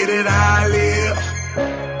to get it how I live.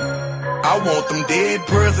 I want them dead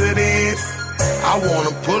presidents. I want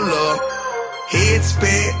to pull up, head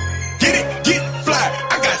spin, get fly.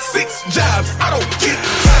 I got 6 jobs. I don't get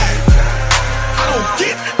tired. I don't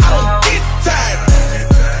get tired.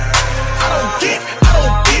 I don't get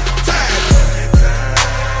tired.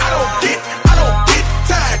 I don't get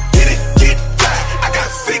tired. Get fly. I got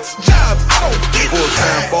 6 jobs. I don't get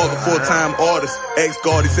full-time father, full-time artist.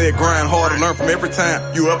 Ex-guard, he said grind harder, learn from every time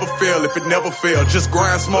you ever fail. If it never fail, just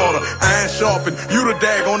grind smarter. Iron sharpen, you the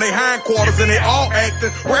dag on they hindquarters, and they all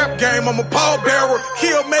acting. Rap game, I'm a pallbearer.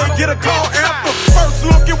 Kill May, get a call after. First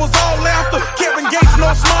look, it was all laughter. Kevin Gates,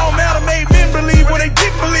 no small matter, made men believe when they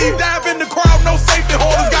didn't believe. Dive in the crowd, no safety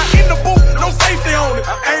holders. Got in the booth, no safety on it.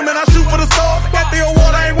 Aiming, I shoot for the stars. Got the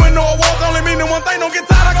award, I ain't win no awards. Only meaning one thing, don't get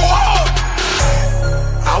tired, I go hard.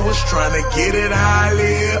 I was trying to get it how I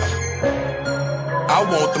live. I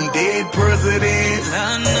want them dead presidents.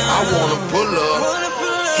 I wanna pull up,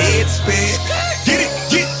 head spin,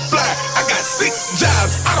 get fly. I got 6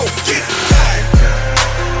 jobs. I don't get tired.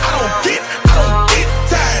 I don't get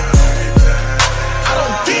tired. I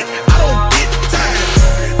don't get tired.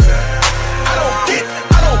 I don't get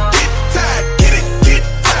tired. Get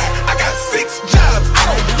fly. I got 6 jobs. I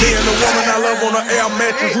don't get. Yeah, and the woman I love on an air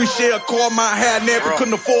mattress. We share a car, my hair nappy.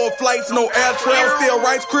 Couldn't afford flights, no air travel. Still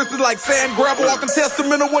writes crystals like sand gravel. Walking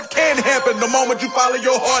testament of what can happen the moment you follow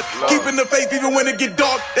your heart. Keeping the faith even when it get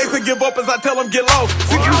dark. They say give up as I tell them get lost.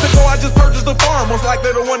 6 years ago I just purchased a farm. Most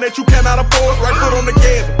likely the one that you cannot afford. Right foot on the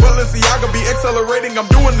gas. Well, let's see, I could be accelerating. I'm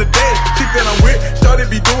doing the dash. Chick that I'm with started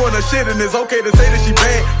be doing her shit, and it's okay to say that she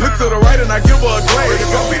bad. Look to the right and I give her a glance.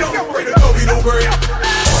 We don't great.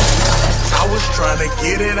 I was trying to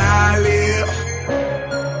get it how I live.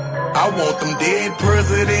 I want them dead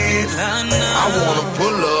presidents. I wanna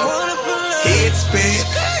pull up, head spin,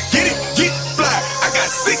 get fly. I got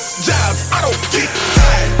 6 jobs. I don't get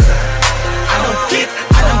tired. I don't get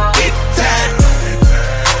tired.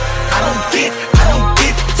 I don't get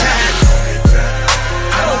tired.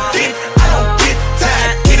 I don't get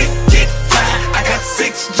tired. Get fly. I got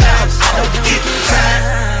 6 jobs. I don't get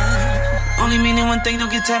tired. Only meaning one thing, don't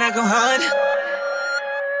get tired, I go hard.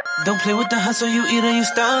 Don't play with the hustle, you eat or you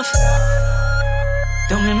starve.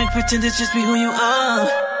 Don't mimic, pretend it's just be who you are.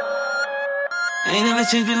 Ain't never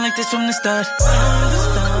changed, been like this from the start.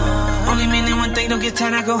 Only meaning one thing, don't get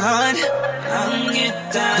tired, I go hard.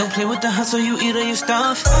 Don't play with the hustle, you eat or you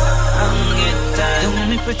starve. Don't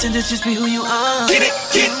mimic, pretend it's just be who you are. Get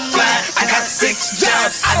fly, I got 6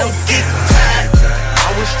 jobs, I don't get tired.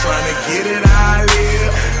 I was trying to get it how I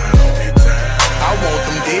live. I want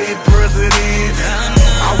them dead presidents.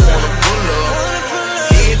 I wanna pull up,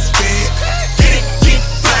 head spin, get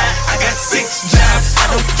fly. I got 6 jobs. I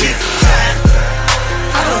don't get tired.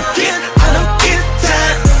 I don't get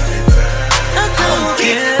tired. I don't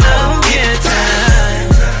get tired.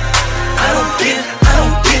 I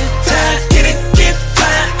don't get tired. Get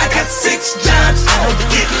fly. I got 6 jobs. I don't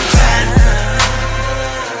get tired.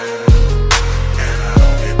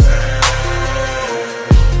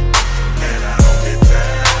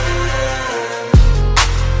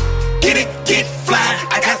 Get fly,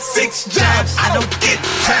 I got 6 jobs, I don't get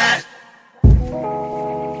tired.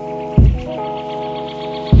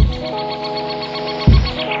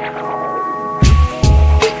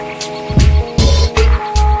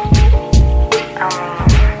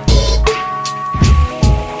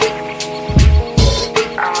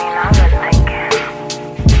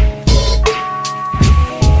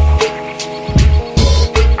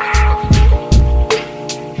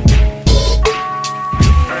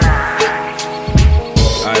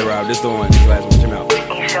 This the one, this last one, Jim out.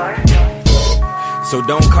 You sure? So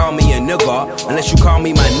don't call me a nigga, unless you call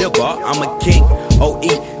me my nigga. I'm a king,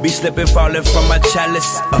 OE, be slipping, falling from my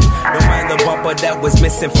chalice. Don't mind the bumper that was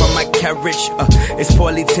missing from my carriage. It's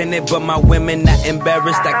poorly tinted, but my women not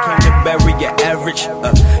embarrassed. I came to bury your average.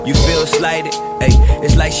 You feel slighted, ayy.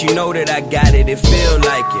 It's like she know that I got it, it feel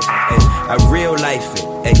like it, ayy. I real life it,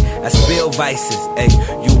 ayy. I spill vices, ayy.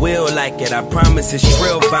 You will like it, I promise it's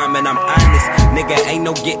trill vomit, I'm honest. Nigga, ain't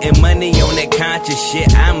no getting money on that conscious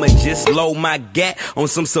shit. I'ma just load my gat on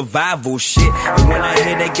some survival shit. And when I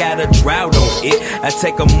hear they got a drought on it, I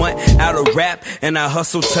take a month out of rap and I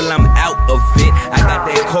hustle till I'm out of it. I got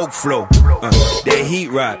that coke flow, that heat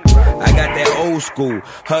rock. I got that old school,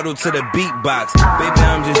 huddle to the beatbox. Baby,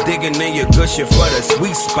 I'm just digging in your good shit for the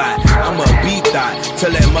sweet spot. I'm a beat thot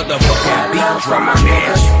till that motherfucking beat drop. My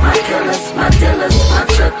niggas, my killers, my dealers, my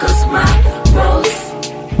truckers, my bros.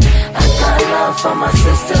 I got love for my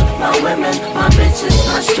sister, my women, my bitches,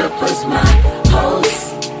 my strippers, my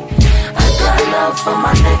hoes. I got love for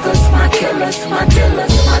my niggas, my killers, my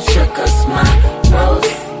dealers, my truckers, my bros.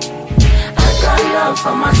 I got love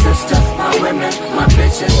for my sister, my women, my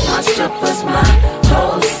bitches, my strippers, my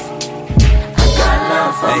hoes. I got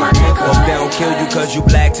love for my niggas. Hope they don't kill you cause you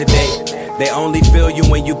black today. They only feel you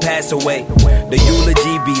when you pass away. The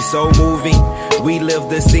eulogy be so moving. We live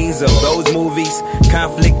the scenes of those movies.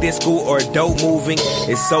 Conflict in school or dope moving.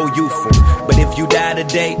 It's so youthful. But if you die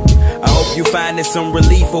today, I hope you finding some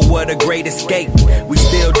relief or what a great escape. We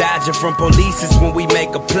still dodging from polices when we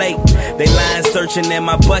make a plate. They lying searching in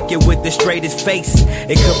my bucket with the straightest face.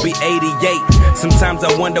 It could be 88. Sometimes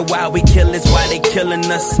I wonder why we kill us, why they killing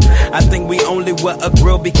us. I think we only were a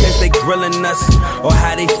grill because they grilling us. Or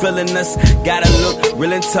how they feeling us. Gotta look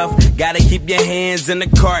real and tough. Gotta keep your hands in the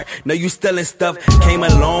cart. Know you stealing stuff. Came a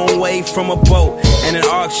long way from a boat and an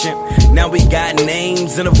auction. Now we got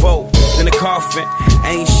names in a vote. In a coffin.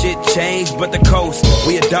 Ain't shit changed but the coast.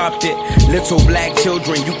 We adopted little black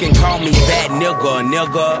children. You can call me that nigga,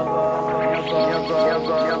 nigga.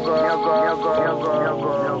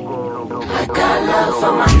 I got love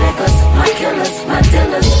for my niggas, my killers, my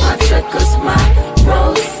dealers, my trickers, my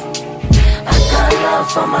bros. I got love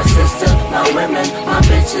for my sister, my women, my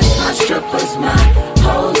bitches, my strippers, my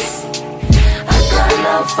hoes. I got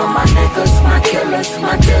love love for my niggas, my killers,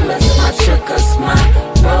 my dealers, my trickers, my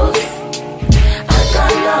bros. I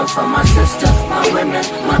got love for my sister, my women,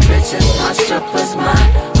 my bitches, my strippers, my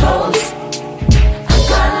hoes. I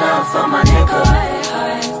got love for my niggas.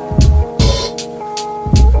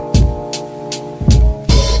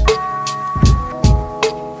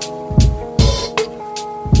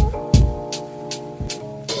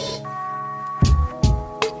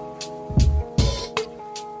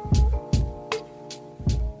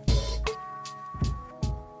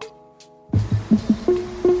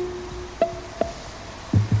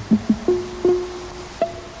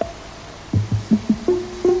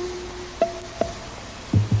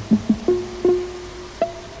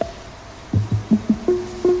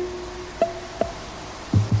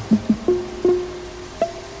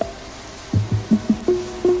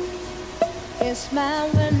 It's my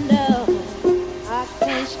window, I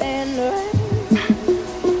can't stand the rain.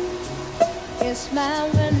 It's my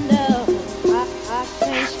window, I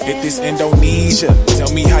can't stand Hit this the rain. Indonesia,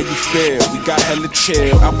 tell me how you feel. We got hella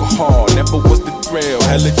chill, alcohol, never was the thrill.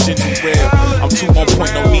 Hella ginger ale, I'm too on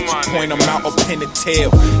point, no need to point, I'm out up in the tail.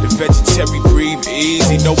 The vegetarian breathe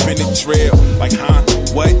easy, no Benadryl. Like, huh,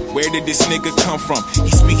 what, where did this nigga come from?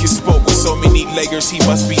 He speak his spoke with so many layers, he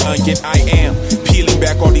must be onion. I am peeling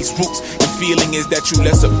back all these roots. The feeling is that you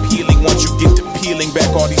less appealing once you get to peeling back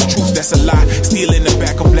all these truths. That's a lie, stealing the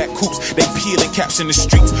back of black coops. They peeling caps in the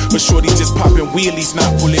streets, but shorty just popping wheelies, not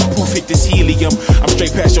bulletproof. Hit this helium, I'm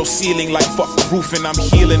straight past your ceiling like fuck the roof, and I'm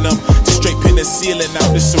healing them. Just straight penicillin out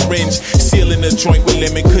the syringe, sealing the joint with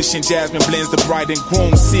lemon cushion. Jasmine blends the bride and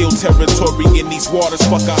groom, seal territory in these waters.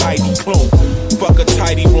 Fuck a Heidi Klum, fuck a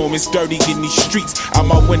tidy room. It's dirty in these streets. Out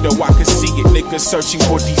my window I can see it, niggas searching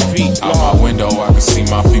for defeat. Out my window I can see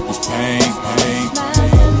my people's pain.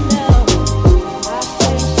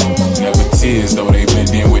 Never tears though they blend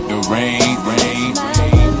in with the rain.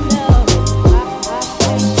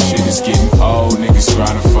 Shit is getting old, niggas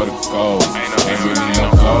grinding for the gold. Ain't really no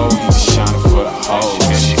gold, he just shining for the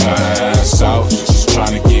hoes. She got her ass out, just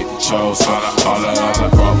trying to get chose. All the other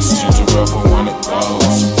bros, ginger ale for one of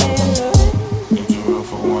those. Ginger ale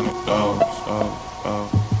for one of those.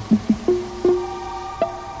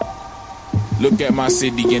 Look at my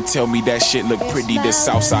city and tell me that shit look pretty. The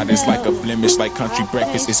south side is like a blemish, like country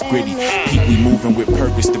breakfast, it's gritty. Keep we moving with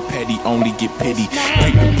purpose, the petty only get pity.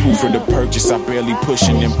 Keep the proof of the purchase, I barely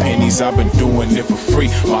pushing them pennies. I've been doing it for free.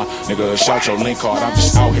 My nigga, shout your link card, I'm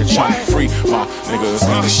just out here trying to free. My niggas,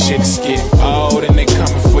 the shit is getting old and they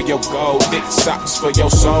coming for your gold. Thick socks for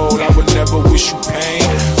your soul, I would never wish you pain.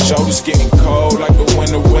 Shoulders getting cold like the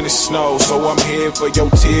winter when it snows. So I'm here for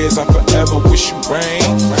your tears, I forever wish you rain.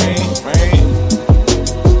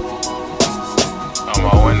 Out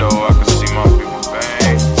my window, I can see my people's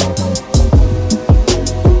pain.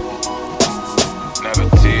 Never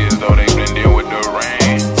tears, though they blend in with the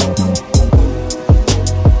rain.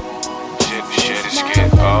 Shit is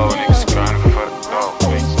getting old, niggas grinding for the gold.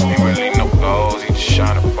 Ain't really no goals, he just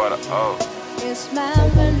shining for the old. It's my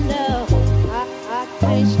window, I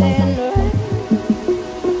can't stand the rain.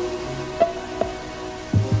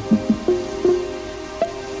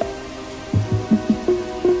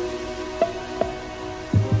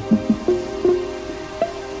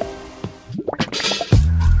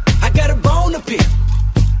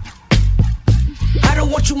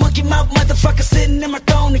 You monkey mouth motherfucker sitting in my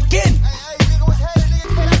throne again.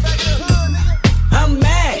 I'm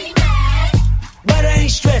mad, but I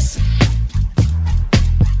ain't stressing.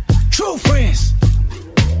 True friends,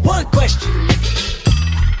 one question.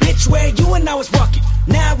 Bitch, where you and I was walking.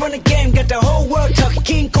 Now I run the game, got the whole world talking.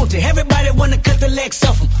 King Kunta, everybody wanna cut the legs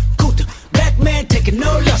off him. Kunta, black man taking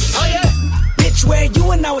no losses. Oh yeah. Bitch, where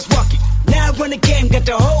you and I was walking. Now I run the game, got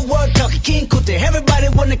the whole world talking. King Kunta, everybody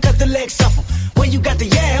wanna cut the legs off him. When you got the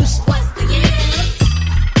yams. What's the yams?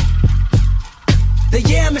 The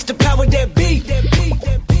yam is the power that be.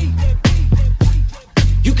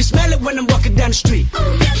 You can smell it when I'm walking down the street.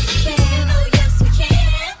 Oh yes we can, oh yes we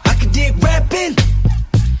can. I can dig rapping,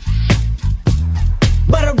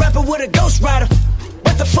 but a rapper with a ghost rider.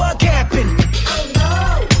 What the fuck happened? Oh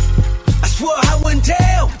no, I swore I wouldn't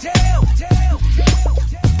tell.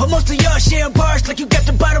 But most of y'all share bars like you got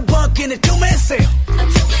the bottle bunk in a two-man sale. A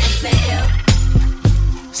two-man sale.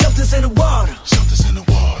 Something's in the water. Something's in the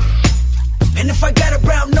water. And if I got a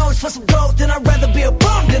brown nose for some gold, then I'd rather be a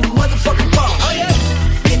bum than a motherfucking bum. Oh yeah.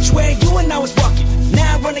 Bitch, where you and I was walking.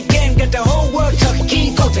 Now I run the game, got the whole world talking.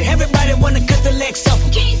 King Kunta, everybody wanna cut the legs off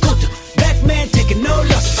him. King Kunta, black man taking no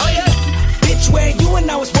losses. Oh yeah. Bitch, where you and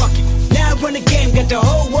I was walking. Now I run the game, got the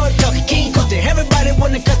whole world talking. King Kunta, everybody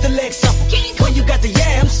wanna cut the legs off him. When you got the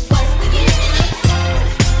yams. What's the yams?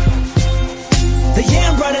 The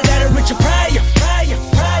yam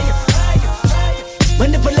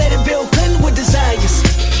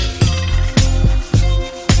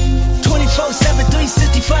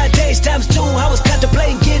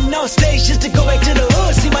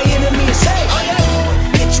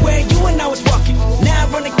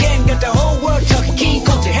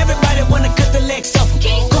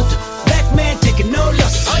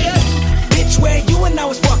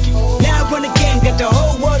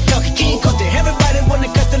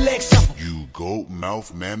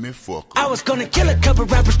mouth, mammy, fuck. I was gonna kill a couple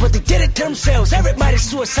rappers, but they did it to themselves. Everybody's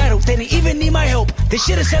suicidal, they didn't even need my help. This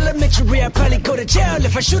shit is elementary, I'd probably go to jail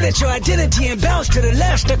if I shoot at your identity and bounce to the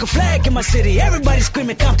left. Stuck a flag in my city, everybody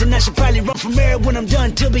screaming Compton. I should probably run from here when I'm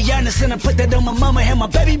done, to be honest. And I put that on my mama and my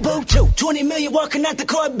baby boo too. 20 million walking out the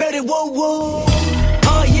court, better whoa whoa.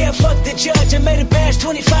 Oh yeah, fuck the judge, I made it past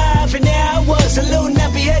 25, and there I was, a little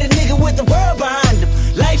nappy-headed nigga with the world behind him.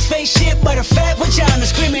 Life ain't shit but a fat vagina,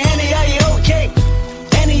 screaming, Annie, are you okay?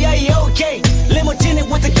 Annie, are you okay? Limo tinted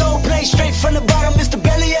with the gold plate, straight from the bottom, it's the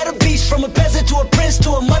belly of the beast. From a peasant to a prince to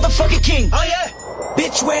a motherfucking king. Oh yeah?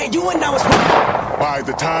 Bitch, where you and I was... By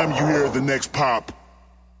the time you hear the next pop,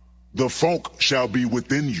 the funk shall be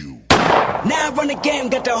within you. Now I run the game,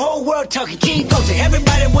 got the whole world talking. King Coulter,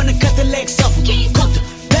 everybody wanna cut the legs off. King Coulter,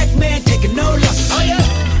 black man taking no losses. Oh yeah,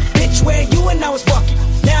 bitch, where you and I was walking.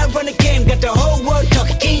 Now I run the game, got the whole world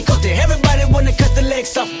talking. King Coulter, everybody wanna cut the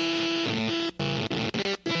legs off.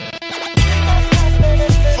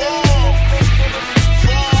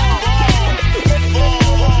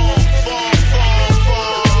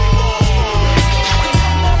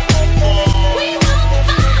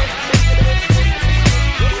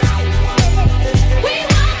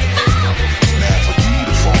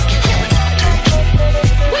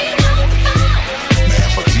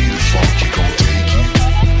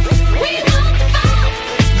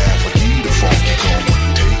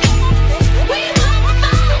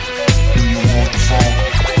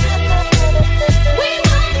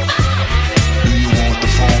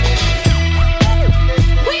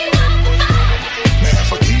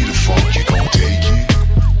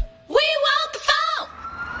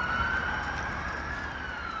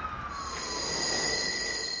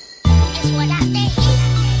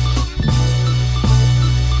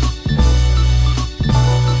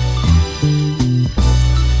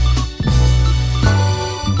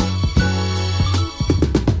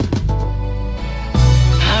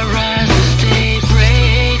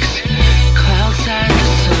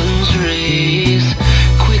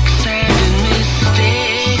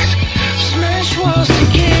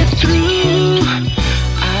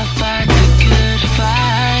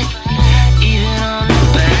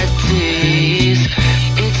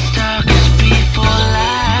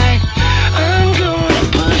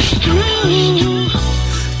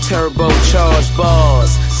 Turbocharged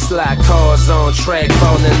bars, slide cars on track,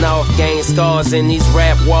 falling off, gain scars in these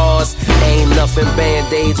rap wars. Ain't nothing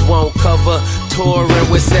band-aids won't cover. Touring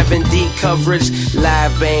with 7D coverage,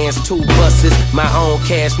 live bands, 2 buses, my own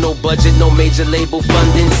cash, no budget, no major label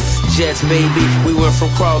fundings. Jets, baby, we went from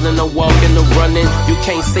crawling to walking to running. You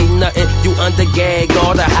can't say nothing, you under gag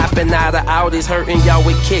order. Hopping out of Audis, hurting y'all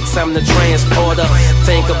with kicks, I'm the transporter.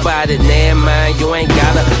 Think about it, never mind, you ain't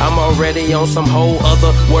gotta. I'm already on some whole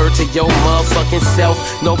other word to your motherfucking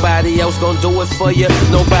self. Nobody else gon' do it for you,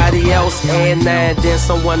 nobody else. And now and then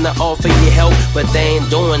someone to offer you help, but they ain't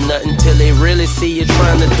doing nothing till they really see you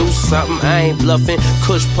trying to do something. I ain't bluffing,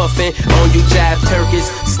 kush puffing on you jive turkeys,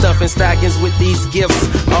 stuffing stockings with these gifts.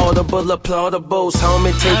 Audible applaudables,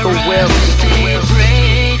 homie, take a whiff.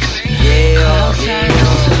 Yeah,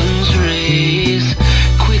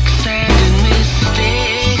 quicksand and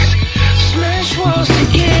mistakes, smash walls to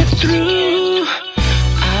get through.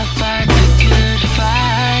 I fight the good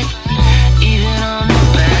fight, even on the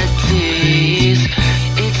bad days.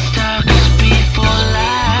 It's dark as before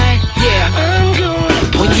light. Yeah,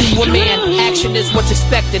 when you a man, action is what's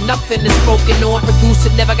expected. Nothing is spoken or produced.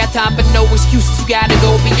 Never got time for no excuses. You gotta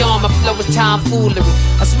go beyond. My flow is tomfoolery.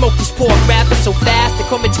 I smoke these poor rappers so fast they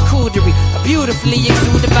come into cootery. I beautifully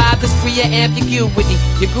exude the vibe that's free of ambiguity.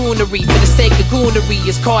 Your goonery for the sake of goonery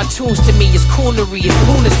is cartoons to me. It's coonery, it's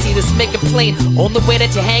lunacy. Let's make it plain. On the way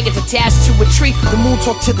that you hang is attached to a tree. The moon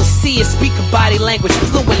talk to the sea and speak a body language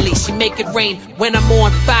fluently. She make it rain when I'm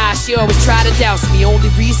on fire. She always try to douse me. Only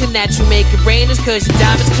reason that you make it rain is cause your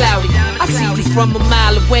diamond's cloudy. I see you from a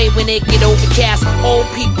mile away when it get overcast. Old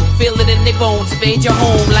people feel it in their bones. Invade your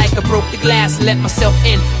home like I broke the glass and let myself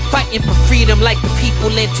in. Fighting for freedom like the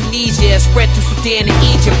people in Tunisia. Spread through Sudan and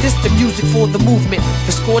Egypt. This the music for the movement.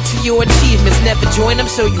 The score to your achievements. Never join them,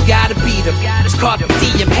 so you gotta beat them. It's Carpe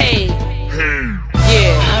Diem, hey.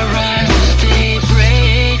 Yeah. I rise as day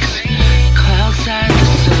breaks, clouds hide the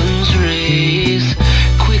sun's rays,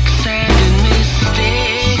 quicksand and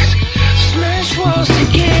mistakes, smash walls to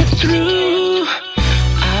get through.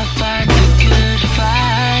 I fight the good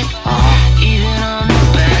fight, even on the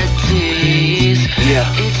bad days.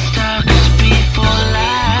 It's dark as before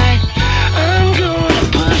light. I'm gonna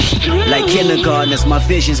push through. Like kindergarten, corners. My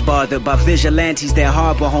vision's bothered by vigilantes that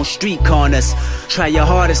harbor on street corners. Try your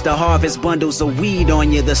hardest to harvest bundles of weed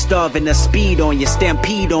on you. The starving, the speed on you,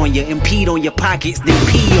 stampede on you, impede on your pockets, then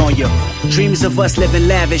pee on you. Dreams of us living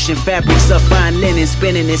lavish in fabrics of fine linen,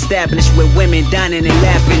 spinning established with women dining and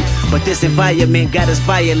laughing. But this environment got us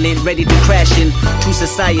violent, ready to crash into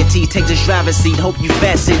society. Take this driver's seat, hope you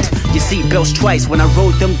fastened your seatbelts twice. When I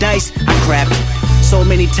rolled them dice, I crapped. So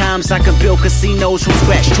many times I can build casinos from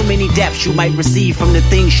scratch. Too many daps you might receive from the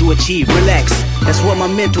things you achieve. Relax, that's what my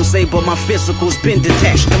mental say, but my physical's been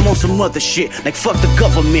detached. I'm on some other shit, like fuck the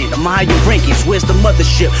government. I'm higher rankings, where's the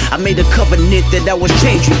mothership? I made a covenant that I was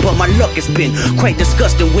changing, but my luck has been quite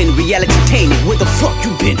disgusting when reality tainted. Where the fuck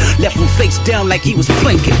you been? Left him face down like he was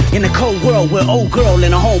planking. In a cold world where old girl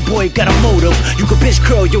and a homeboy got a motive. You can bitch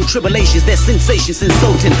curl your tribulations, that sensation's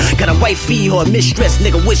insulting. Got a wifey or a mistress,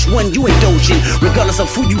 nigga, which one you indulging? Regardless of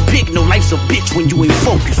who you pick, no life's a bitch when you ain't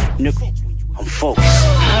focused, nigga. I'm focused.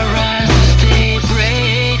 I rise as day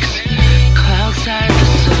breaks, clouds hide the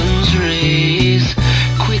sun's rays,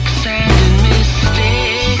 quicksand and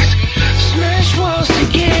mistakes, smash walls to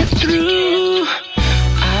get through.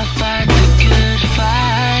 I fight the good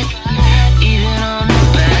fight, even on the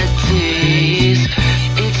bad days.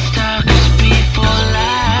 It's darkest before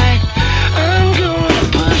light, I'm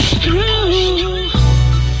gonna push through.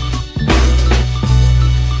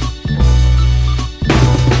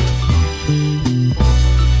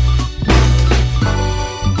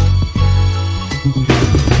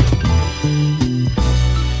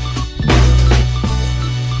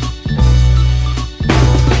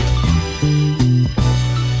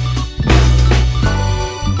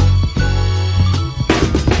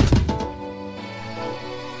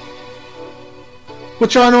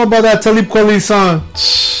 What y'all know about that Talib Kweli song?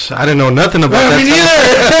 I didn't know nothing about Me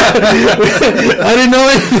that. neither. I didn't know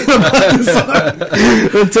anything about this song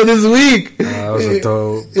until this week. That was a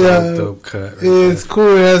dope cut. It's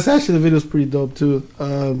cool. It's actually, the video's pretty dope too.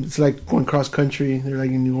 It's like going cross country. They're like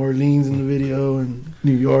in New Orleans in the video, and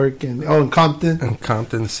New York, and in Compton. And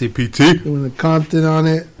Compton, CPT. Doing the Compton on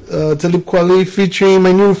it. Talib Kweli featuring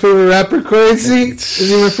my new favorite rapper, Currency. Is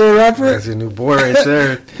he my favorite rapper? That's your new boy right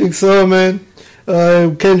there. I think so, man.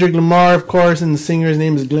 Kendrick Lamar, of course, and the singer's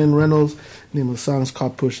name is Glenn Reynolds. The name of the song is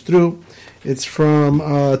called Push Through. It's from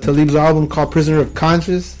Talib's album called Prisoner of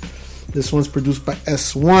Conscience. This one's produced by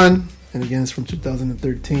S1, and again, it's from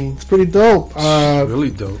 2013. It's pretty dope. Really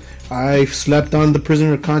dope. I slept on the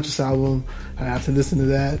Prisoner of Conscience album. I have to listen to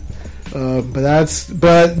that. But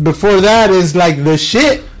before that is like the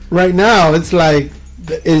shit right now. It's like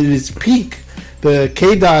it is peak. The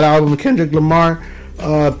K-Dot album, Kendrick Lamar.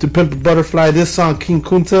 To Pimp a Butterfly, this song King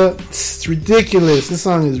Kunta, it's ridiculous. This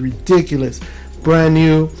song is ridiculous. Brand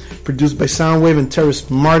new, produced by Soundwave and Terrace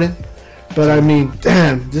Martin. But I mean,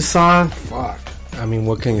 damn, this song, fuck. I mean,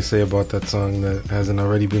 what can you say about that song that hasn't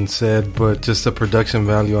already been said? But just the production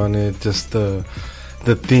value on it, just the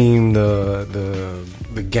theme, the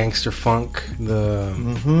gangster funk, the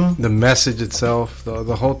message itself,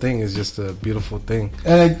 the whole thing is just a beautiful thing.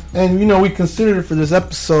 And you know, we considered it for this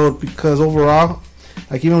episode because overall,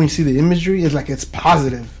 like even when you see the imagery, it's like it's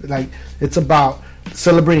positive. Like it's about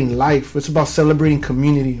celebrating life. It's about celebrating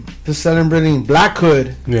community. It's celebrating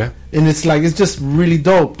blackhood. Yeah. And it's like it's just really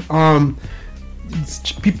dope. The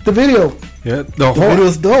video. Yeah, the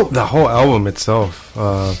video's dope. The whole album itself.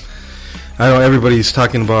 I know everybody's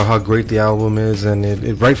talking about how great the album is, and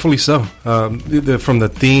it rightfully so. From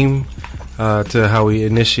the theme to how he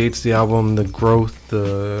initiates the album, the growth,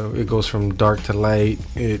 it goes from dark to light.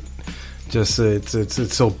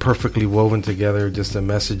 It's so perfectly woven together. Just the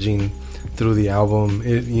messaging through the album.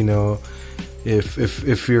 If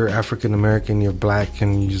you're African American, you're black,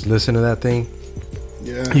 and you just listen to that thing,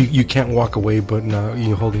 yeah, you can't walk away. But now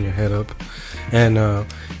you're holding your head up. And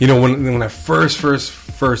when I first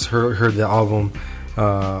heard the album,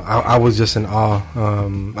 I was just in awe.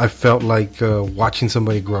 I felt like watching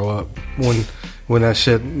somebody grow up when that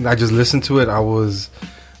shit. I just listened to it. I was.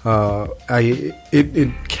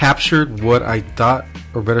 It captured what I thought,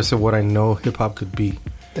 or better said, what I know hip hop could be.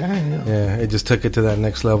 Damn. Yeah, it just took it to that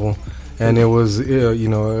next level, and it was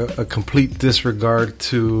a complete disregard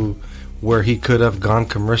to where he could have gone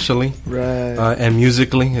commercially, right? And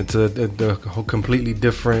musically, it's a whole completely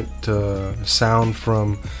different sound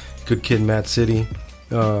from Good Kid, Mad City.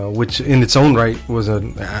 Which in its own right was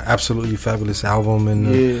an absolutely fabulous album,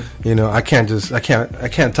 and I can't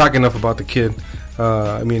talk enough about the kid.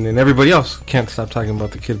 And everybody else can't stop talking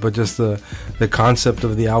about the kid, but just the concept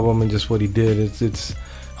of the album and just what he did, it's a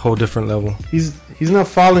whole different level. He's not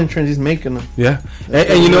following trends; he's making them. Yeah,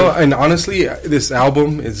 and honestly, this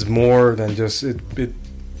album is more than just it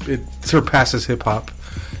surpasses hip hop.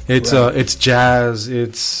 It's jazz.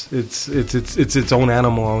 It's its own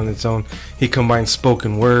animal on its own. He combines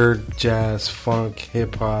spoken word, jazz, funk,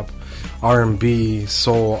 hip hop, R&B,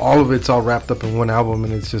 soul. All of it's all wrapped up in one album,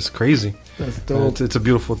 and it's just crazy. That's dope. It's a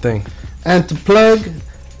beautiful thing. And to plug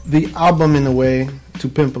the album in a way, To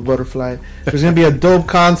Pimp a Butterfly, there's gonna be a dope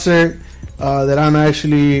concert that I'm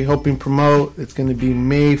actually hoping promote. It's gonna be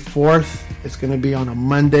May 4th. It's gonna be on a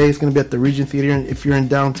Monday. It's gonna be at the Regent Theater. And if you're in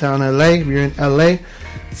downtown LA, if you're in LA,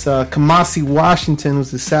 it's Kamasi Washington, who's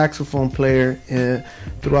the saxophone player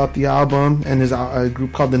throughout the album, and there's a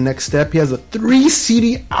group called The Next Step. He has a 3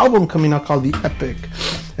 CD album coming out called The Epic,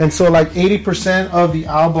 and so like 80% of the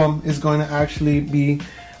album is going to actually be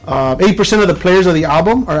 80% of the players of the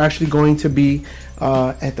album are actually going to be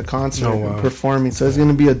at the concert and performing. So it's going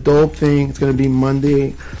to be a dope thing. It's going to be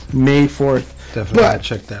Monday, May 4th. Definitely gotta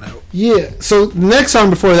check that out. Yeah. So the next song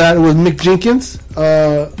before that, it was Mick Jenkins.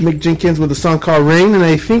 Mick Jenkins with a song called Rain, and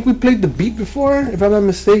I think we played the beat before, if I'm not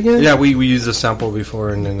mistaken. Yeah, we used a sample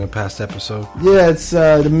before in a past episode. Yeah, it's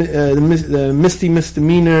the Misty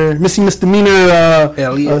Misdemeanor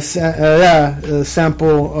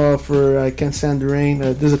sample for I Can't Stand the Rain.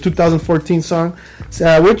 There's a 2014 song,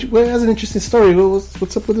 which has an interesting story.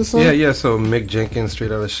 What's up with this song? Yeah. So Mick Jenkins,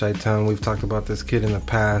 straight out of Chi-Town. We've talked about this kid in the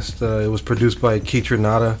past. It was produced by Keith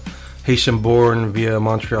Renata, Haitian-born via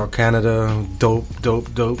Montreal, Canada. Dope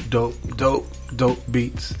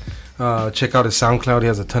beats. Check out his SoundCloud. He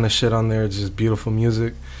has a ton of shit on there. It's just beautiful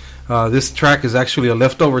music. This track is actually a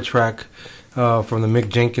leftover track from the Mick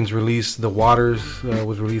Jenkins release. The Waters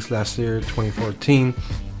was released last year, 2014.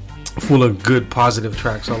 Full of good, positive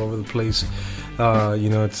tracks all over the place.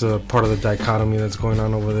 It's a part of the dichotomy that's going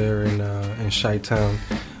on over there in Chi-Town.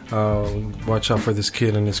 Watch out for this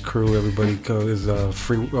kid and his crew. Everybody is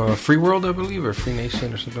Free World, I believe, or Free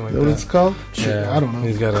Nation or something like that. What it's called? Yeah, I don't know.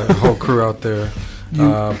 He's got a whole crew out there.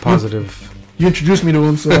 Positive. You introduced me to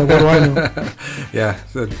him, so what do I know? Yeah,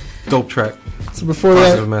 it's a dope track. So before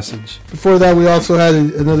positive message. Before that, we also had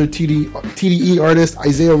another TDE artist,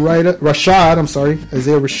 Isaiah Rashad.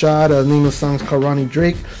 Isaiah Rashad. The name of the song is called Ronnie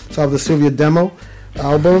Drake. It's off the Sylvia Demo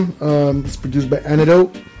album. It's produced by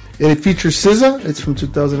Antidote. It features SZA. It's from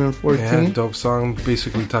 2014. Yeah, dope song.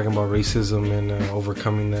 Basically talking about racism and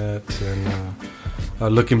overcoming that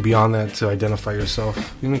and looking beyond that to identify yourself.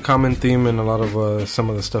 Common theme in a lot of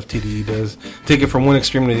some of the stuff TDE does. Take it from one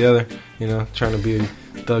extreme to the other. Trying to be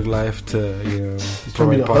thug life to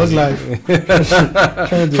provide positive. Hug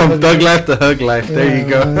life. From thug life to hug life. There you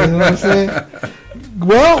go. You know what I'm saying?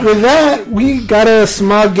 Well, with that, we got a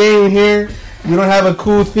small game here. You don't have a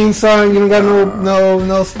cool theme song. You don't got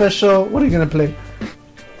no special. What are you gonna play?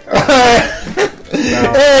 Hey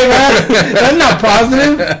man, that's not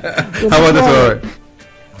positive. How about this one?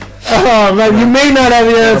 Oh man, you may not have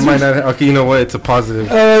the answer. I might not. Okay, you know what? It's a positive.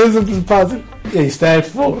 This is positive. Yeah, he's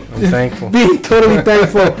thankful. I'm thankful. Be totally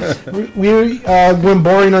thankful. We went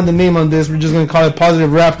boring on the name on this. We're just gonna call it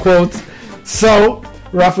positive rap quotes. So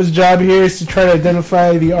Rafa's job here is to try to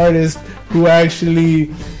identify the artist who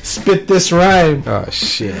actually spit this rhyme. Oh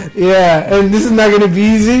shit. Yeah, and this is not gonna be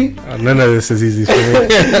easy. None of this is easy for me.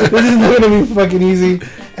 This is not gonna be fucking easy.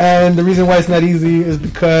 And the reason why it's not easy is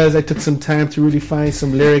because I took some time to really find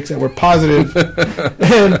some lyrics that were positive.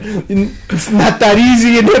 And it's not that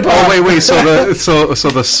easy in hip hop. Oh wait. So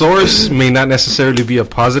the source may not necessarily be a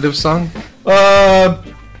positive song?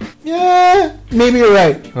 Yeah, maybe you're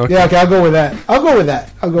right. Okay. Yeah, okay, I'll go with that.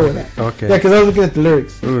 Okay. Yeah, because I was looking at the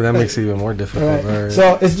lyrics. Ooh, that makes it even more difficult. All right.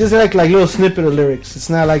 So it's just like little snippet of lyrics. It's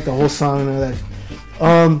not like the whole song and all that.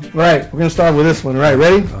 Right, we're gonna start with this one. Right,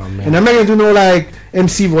 ready? Oh, man. And I'm not gonna do no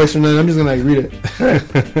MC voice or nothing. I'm just gonna read it.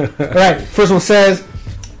 All right. First one says,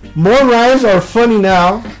 "More rhymes are funny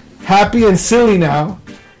now, happy and silly now.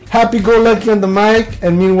 Happy-go-lucky on the mic,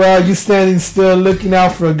 and meanwhile you standing still looking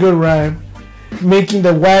out for a good rhyme. Making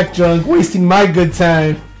the whack junk, wasting my good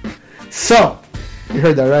time." So, you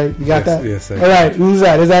heard that, right? You got that? Yes, sir. All right, who's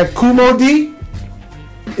that? Is that Kumo D?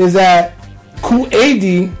 Is that Kool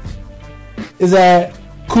AD? Is that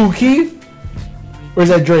Kool Keith? Or is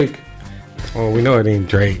that Drake? Well, we know it ain't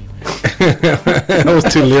Drake. That was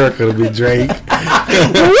too lyrical to be Drake.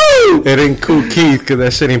 It ain't Kool Keith because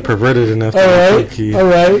that shit ain't perverted enough to be Kool Keith. All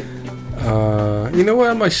right. You know what?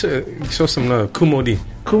 I might show some love. Kumo D.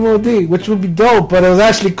 Kumo D, which would be dope, but it was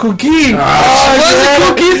actually Kool Keith. Was it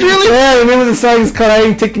Kool Keith, really? Yeah, the name of the song is called I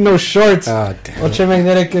Ain't Taking No Shorts. Oh, damn.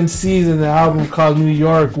 Ultramagnetic MCs in the album called New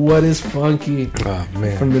York. What is funky? Oh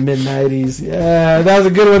man, from the mid '90s. Yeah, that was a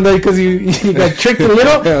good one though because you got tricked a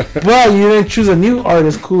little, but you didn't choose a new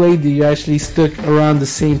artist, Kool-Aid. You actually stuck around the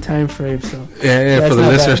same time frame. So yeah. For the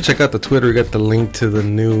listeners, check out the Twitter. We got the link to the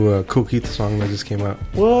new Kool Keith song that just came out.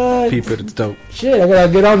 What? Peep it, it's dope. Shit, I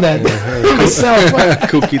gotta get on that. Yeah,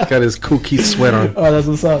 Kool Keith got his Kool Keith sweat on. Oh, that's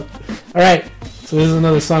what's up. All right, so this is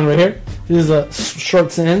another song right here. This is a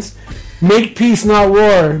short sentence. Make peace, not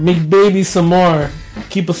war. Make babies some more.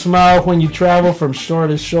 Keep a smile when you travel from shore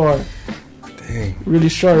to shore. Dang. Really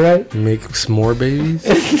short, right? Make s'more babies?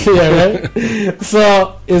 Yeah, right?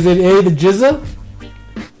 So, is it A, the Jizza?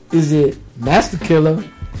 Is it Master Killer?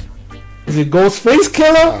 Is it Ghostface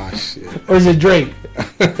Killer? Oh, shit. Or is it Drake?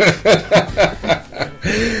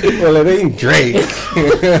 Well, it ain't Drake.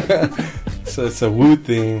 So it's a Wu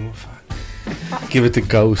thing. Give it to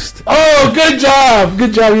Ghost. Oh, good job.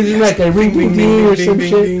 Good job. Using like a ring ding ding or some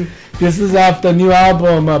shit. This is off the new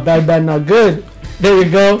album, Bad Bad Not Good. There you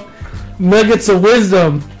go. Nuggets of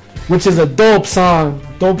Wisdom, which is a dope song.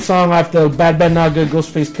 Dope song off the Bad Bad Not Good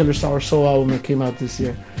Ghostface Killer Sour Soul album that came out this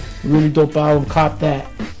year. Really dope album. Cop that.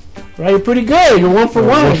 Right, you're pretty good. You're one for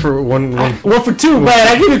one. One for two. But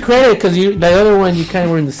I give you credit because the other one you kind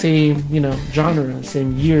of were in the same, genre,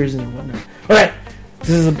 same years and whatnot. All right, this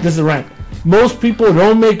is a rhyme. Most people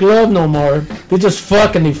don't make love no more. They just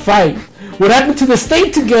fuck and they fight. What happened to the stay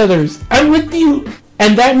togethers? I'm with you,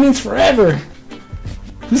 and that means forever.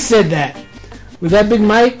 Who said that? Was that Big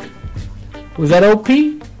Mike? Was that OP?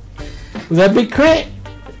 Was that Big Crit?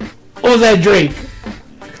 Or was that Drake?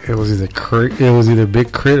 It was either Crit. It was either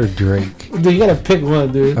Big Crit or Drake. Dude, you gotta pick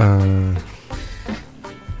one, dude.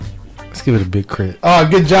 Let's give it a Big Crit. Oh,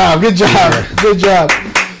 good job, good job, good job.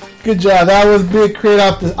 Good job. That was Big Crit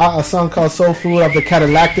off a song called Soul Food off the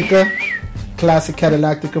Cadillactica. Classic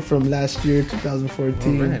Cadillactica from last year,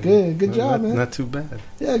 2014. Right. Good job, man. Not too bad.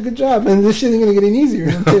 Yeah, good job, man. This shit ain't gonna get any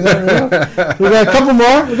easier. I'll tell you that right now. We got a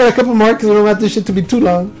couple more because we don't want this shit to be too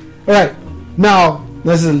long. All right. Now,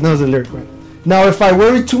 this is a lyric, right? Now, if I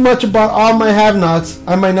worry too much about all my have-nots,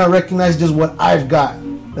 I might not recognize just what I've got.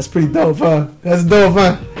 That's pretty dope, huh? That's dope,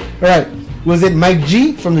 huh? All right. Was it Mike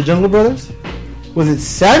G from the Jungle Brothers? Was it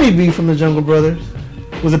Sammy B from the Jungle Brothers?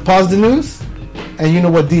 Was it Pause the News? And you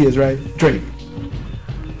know what D is, right? Drake.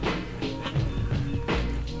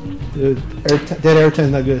 Dude, dead air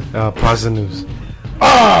time's not good. Pause the News.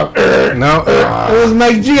 Oh, no. It was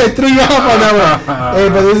Mike G. I threw you off on that one. Hey,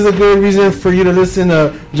 but this is a good reason for you to listen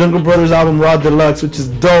to Jungle Brothers album Raw Deluxe, which is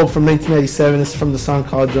dope from 1997. It's from the song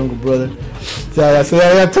called Jungle Brother. So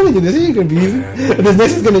I'm telling you, this ain't gonna be easy. This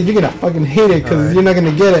next is you're gonna fucking hate it because you're not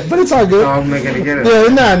gonna get it. But it's all good. Oh, I'm not gonna get it. Yeah,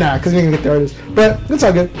 nah, because we're gonna get the artist. But it's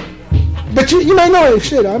all good. But you might know it.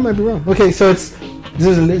 Shit, I might be wrong. Okay, so this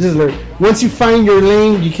is alert. Once you find your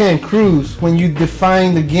lane, you can't cruise. When you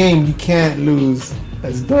define the game, you can't lose.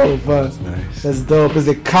 That's dope. That's nice. That's dope. Is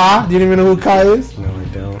it Ka? Do you even know who Ka is? No, I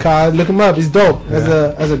don't. Ka, look him up. He's dope.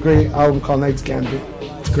 Has a great album called Night's Gambit.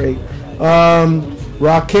 It's great.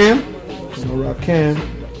 Rakim. Rakim.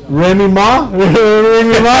 Remy Ma.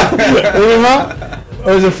 Remy Ma.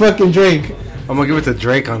 Or is it fucking Drake? I'm gonna give it to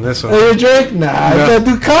Drake on this one. Hey, Drake? Nah, I gotta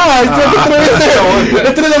do Ka.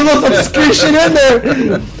 I threw the most obscure shit in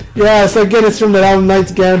there. Yeah, so again, it's from the album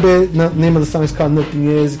Night's Gambit. Name of the song is called Nothing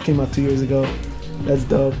Is. It came out 2 years ago. That's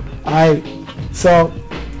dope. Alright, so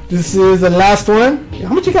this is the last one.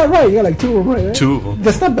 How much you got right? You got like 2 of them right? 2 of them.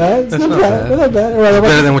 That's not bad. That's not bad. That's not bad. All right, that's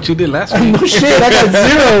better than what you did last week. No shit, I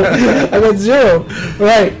got 0. All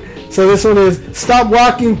right, so this one is: stop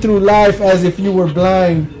walking through life as if you were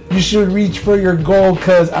blind. You should reach for your goal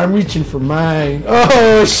because I'm reaching for mine.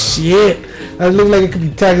 Oh shit, that looked like it could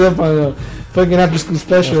be tagged up on a fucking after school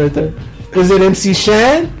special right there. Is it MC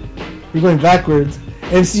Shan? You're going backwards.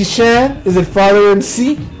 MC Shan? Is it Father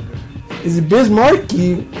MC? Is it Biz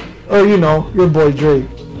Markie? Or, your boy Drake?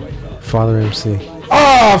 Father MC.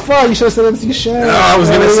 Oh, fuck, you should have said MC Shan. No, I was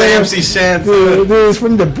going to say MC Shan. Dude, it's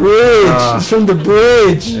from The Bridge. It's from The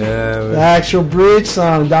Bridge. Yeah, the actual Bridge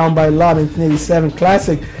song, Down by Law, 1987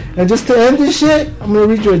 classic. And just to end this shit, I'm going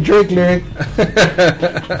to read you a Drake lyric.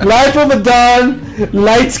 Life of a dawn,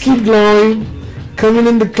 lights keep glowing. Coming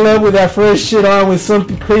in the club with that fresh shit on with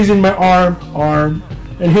something crazy in my arm.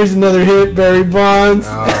 And here's another hit, Barry Bonds.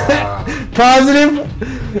 Positive.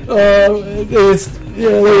 There you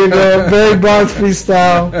go. Barry Bonds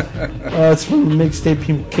freestyle. It's from the mixtape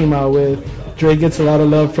he came out with. Drake gets a lot of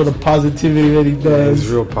love for the positivity that he does. Yeah, he's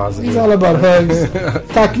real positive. He's all about hugs,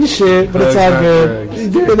 talking shit, but it's all good.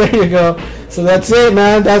 There you go. So that's it,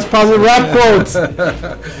 man. That's positive rap quotes.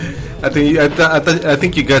 I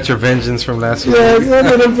think you got your vengeance from last week. Yeah,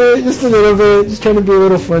 just a little bit, just trying to be a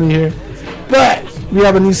little funny here. But we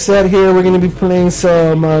have a new set here. We're going to be playing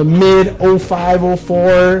some mid 05,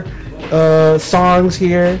 04 songs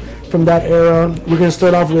here from that era. We're going to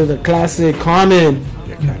start off with a classic, Common.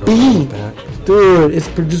 B. Dude, it's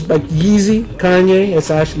produced by Yeezy, Kanye.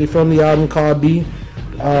 It's actually from the album called B.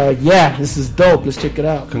 Yeah, this is dope. Let's check it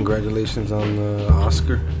out. Congratulations on the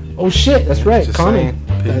Oscar. Oh shit, that's right. Just Common.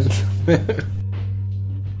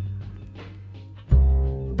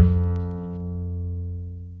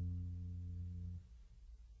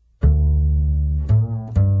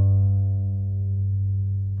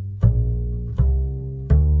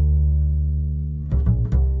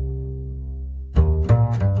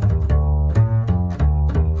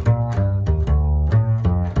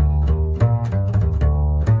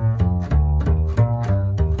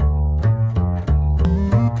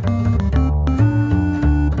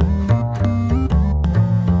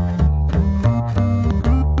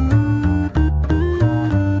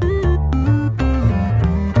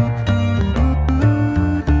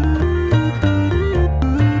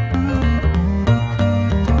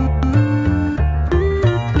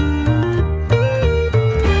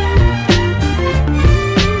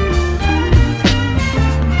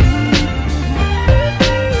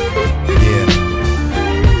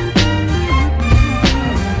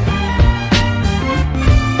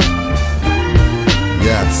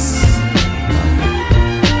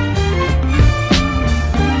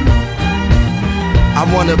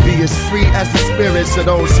 wanna be as free as the spirits of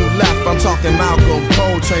those who left. I'm talking Malcolm,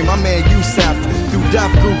 Coltrane, my man Yusef. Through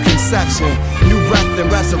death grew conception, new breath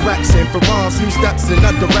and resurrection. For wrongs, new steps in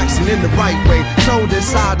a direction in the right way. Told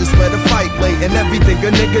inside is where the fight lay, and everything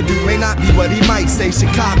a nigga do may not be what he might say.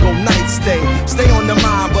 Chicago night stay on the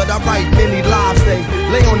mind, but I write many lives. They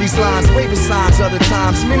lay on these lines, waving signs other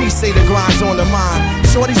times. Many say the grind's on the mind.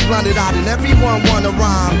 Shorty's blinded out and everyone wanna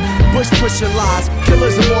rhyme. Bush pushing lies,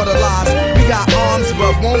 killers immortalized. We got arms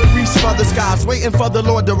but won't reach for the skies. Waiting for the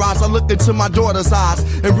Lord to rise. I look into my daughter's eyes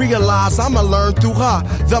and realize I'ma learn through her.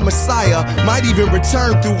 The Messiah might even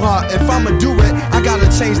return through her. If I'ma do it, I gotta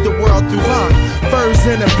change the world through her. Furs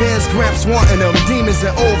in the Benz, Gramps wanting them. Demons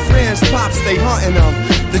and old friends, Pops, they hunting them.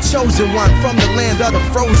 The chosen one from the land of the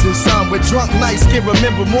frozen sun. With drunk nights can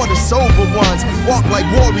remember more than sober ones. Walk like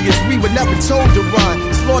warriors, we were never told to run.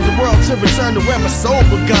 Explore the world to return to where my soul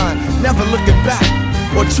begun. Never looking back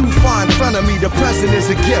or too far in front of me. The present is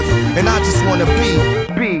a gift, and I just wanna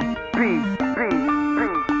be.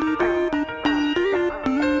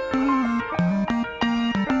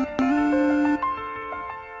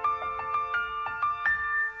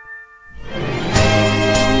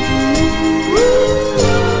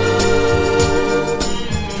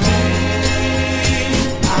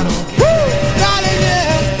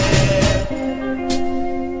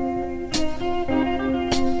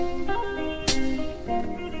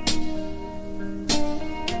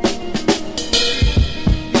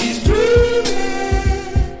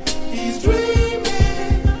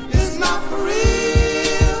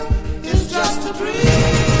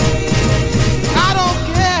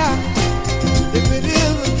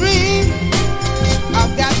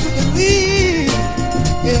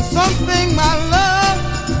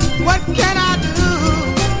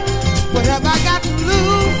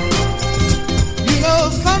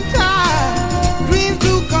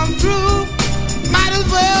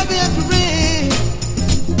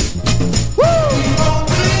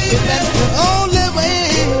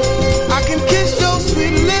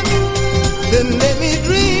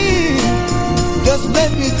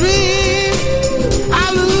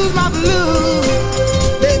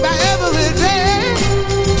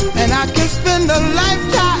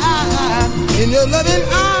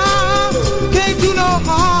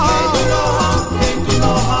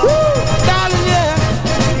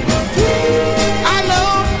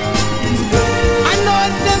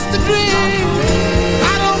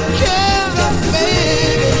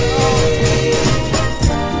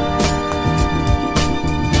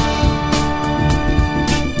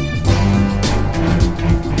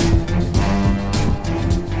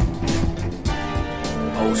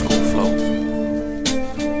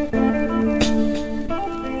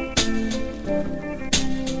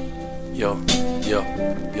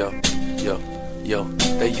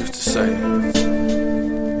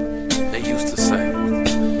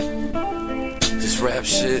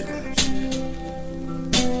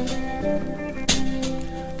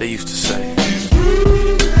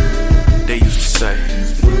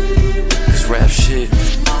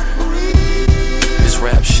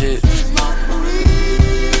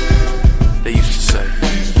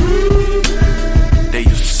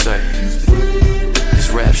 Say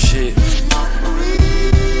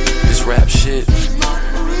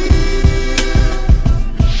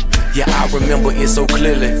remember it so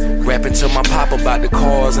clearly. Rapping to my pop about the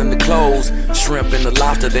cars and the clothes, shrimp and the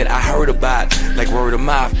lobster that I heard about, like word of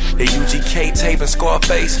mouth. The UGK tape and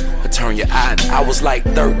Scarface, I turn your eye. I was like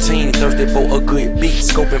 13, thirsty for a good beat,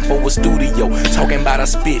 scoping for a studio, talking about I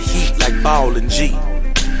spit heat like Ball and G.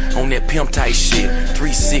 On that pimp type shit,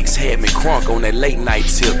 3-6 had me crunk on that late night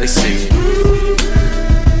tip. They said,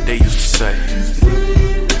 they used to say,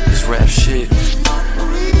 this rap shit,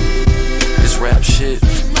 this rap shit.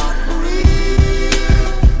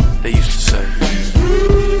 They used to say,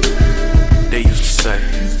 they used to say,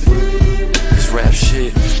 this rap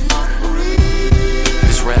shit,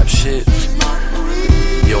 this rap shit.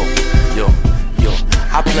 Yo, yo, yo.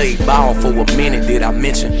 I played ball for a minute, did I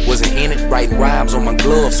mention? Wasn't in it, writing rhymes on my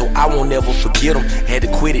gloves, so I won't ever forget them. Had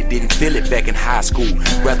to quit it, didn't feel it back in high school.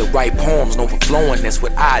 Rather write poems, known for flowing, that's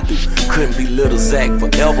what I do. Couldn't be Little Zach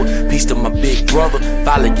forever. Peace to my big brother.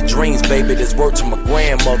 Follow your dreams, baby, that's word to my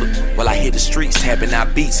grandmother. While I hit the streets, tapping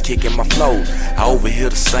out beats, kicking my flow. I overhear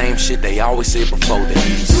the same shit they always said before the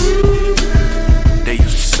East. They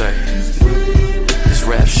used to say, this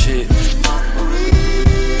rap shit,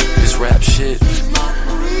 this rap shit.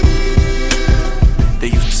 They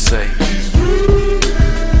used to say,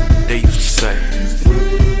 they used to say,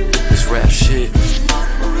 this rap shit,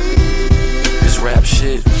 this rap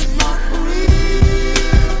shit.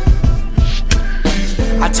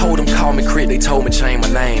 I told them call me Crit, they told me change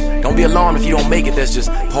my name. Don't be alarmed if you don't make it, that's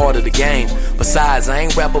just part of the game. Besides, I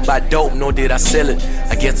ain't rap about dope, nor did I sell it.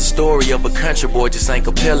 I guess the story of a country boy just ain't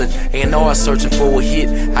compelling. A&R searching for a hit,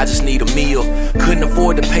 I just need a meal. Couldn't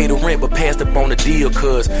afford to pay the rent, but passed up on the deal,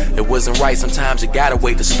 cause it wasn't right, sometimes you gotta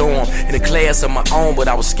wait the storm. In a class of my own, but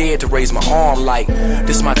I was scared to raise my arm like,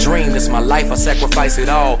 this my dream, this my life, I sacrifice it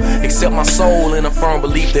all. Except my soul in a firm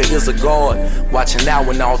belief there is a God. Watching out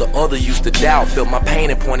when all the others used to doubt. Felt my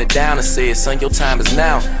pain and pointed down and said, son, your time is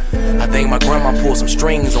now. I think my grandma pulled some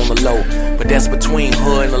strings on the low, but that's between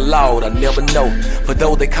her and the Lord, I never know. For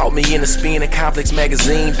though they caught me in the Spin and Complex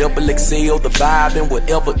magazine, Double XL, the vibe, and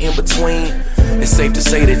whatever in between, it's safe to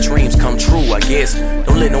say that dreams come true, I guess.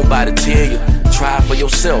 Don't let nobody tell you, try it for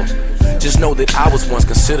yourself. Just know that I was once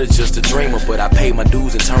considered just a dreamer, but I paid my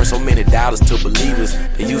dues and turned so many doubters to believers.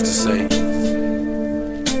 They used to say,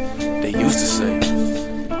 they used to say,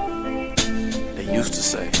 they used to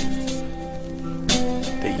say,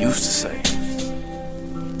 they used to say.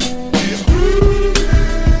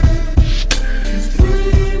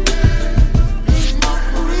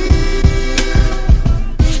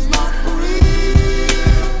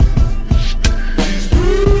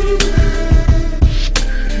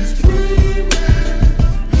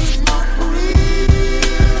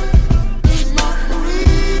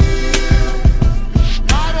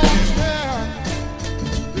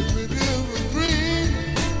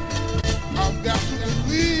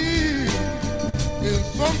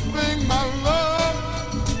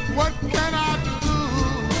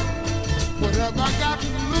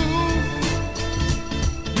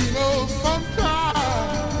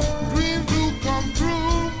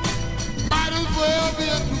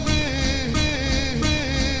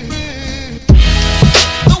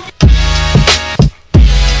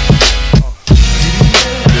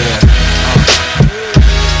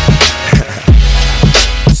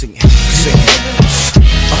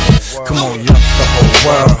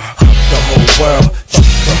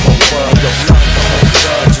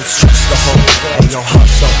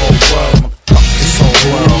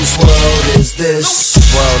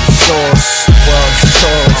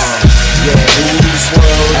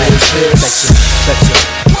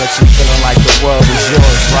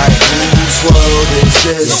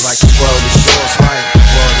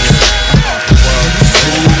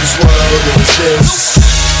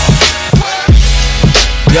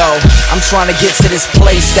 Trying to get to this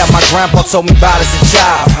place that my grandpa told me about as a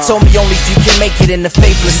child. Told me only if you can make it and the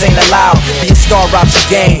faithless ain't allowed. Be a star out your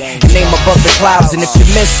game, your name above the clouds. And if you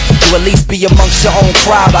miss, you at least be amongst your own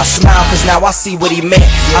crowd. I smile cause now I see what he meant.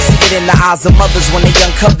 I see it in the eyes of mothers when they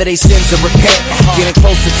uncover their sins and repent. Getting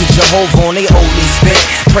closer to Jehovah on they old knees bent.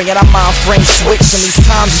 Praying our mind frame switch and these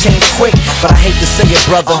times change quick. But I hate to say it,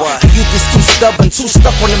 brother, the youth is too stubborn, too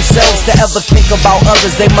stuck on themselves to ever think about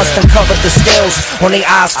others. They must uncover the scales on their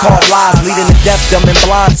eyes called lies, leading to deaf, dumb, and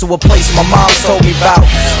blind to a place my mom told me about,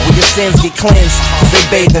 where your sins get cleansed, cause they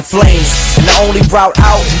bathe in flames. And the only route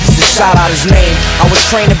out is to shout out his name. I was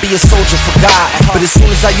trained to be a soldier for God, but as soon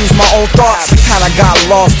as I used my own thoughts, I kinda got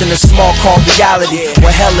lost in a small called reality,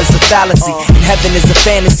 where hell is a fallacy, and heaven is a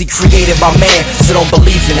fantasy created by man, so don't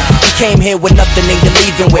believe in it. You came here with nothing and you're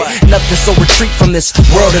leaving with nothing, so retreat from this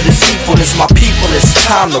world of deceitfulness. My people, it's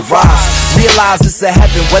time to rise. Realize it's a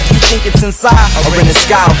heaven, whether you think it's inside or in the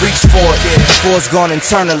sky. Reach for report. Before it's gone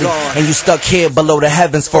internally, and you stuck here below the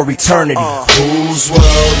heavens for eternity. Whose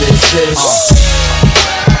world is this?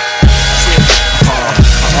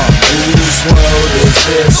 Whose world is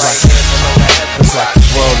this? It's like the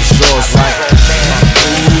world is yours, right?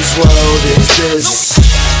 Whose world is this?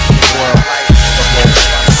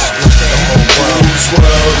 Whose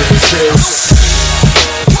world is this?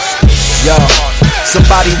 Yo,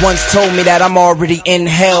 somebody once told me that I'm already in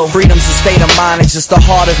hell. Freedom's a state of mind, it's just the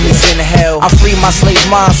heart of me's in hell. I free my slave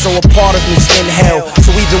mind, so a part of me's in hell.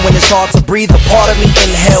 So even when it's hard to breathe, a part of me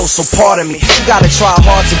in hell. So pardon me, you gotta try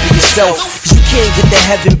hard to be yourself, cause you can't get to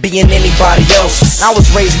heaven being anybody else. I was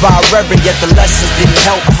raised by a reverend, yet the lessons didn't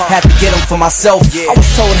help. Had to get them for myself. I was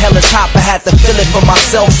told hell is hot, but had to feel it for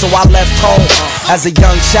myself. So I left home as a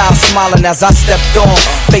young child, smiling as I stepped on,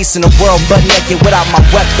 facing the world butt naked without my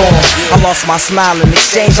weapon. I lost my smile in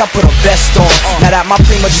exchange, I put a vest on. Now that my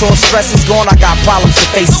premature stress is gone, I got problems to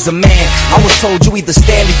face as a man. I was told you either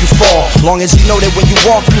stand or you fall. Long as you know that when you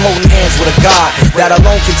walk, you holding hands with a God. That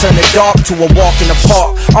alone can turn the dark to a walk in the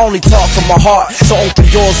park. I only talk from my heart, so open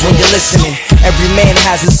yours when you're listening. Every man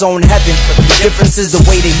has his own heaven, but the difference is the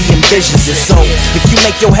way that he envisions it. So if you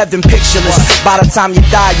make your heaven pictureless, by the time you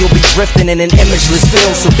die, you'll be drifting in an imageless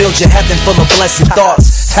field. So build your heaven full of blessed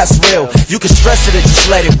thoughts. That's real. You can stress it or just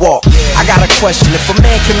let it walk. I got a question. If a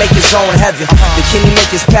man can make his own heaven, then can he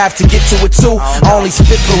make his path to get to it too? I only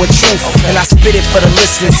spit fluent truth, and I spit it for the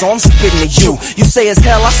listeners, so I'm spitting to you. You say it's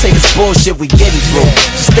hell, I say it's bullshit we getting through.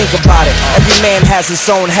 Just think about it. Every man has his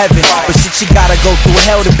own heaven, but shit, you gotta go through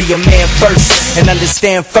hell to be a man first. And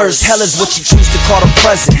understand first, hell is what you choose to call the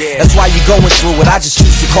present. That's why you going through it, I just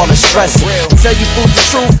choose to call it stressing. Tell you fools the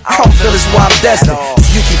truth, I don't feel it's why I'm destined. So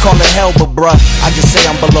you can call it hell, but bruh, I just say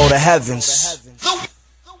I'm below the heavens.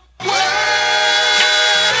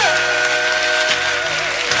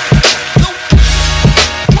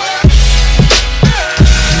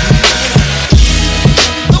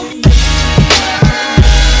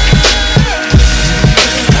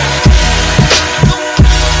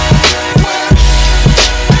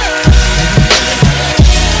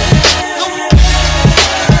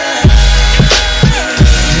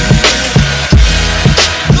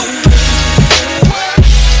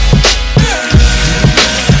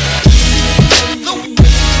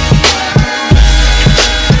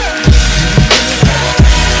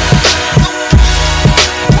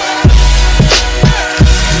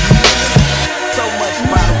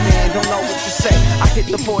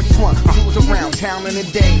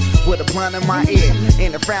 In my ear,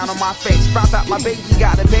 and a frown on my face. Found out my baby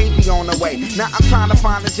got a baby on the way. Now I'm trying to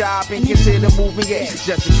find a job and consider moving, yeah.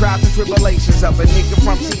 Just the trials and tribulations of a nigga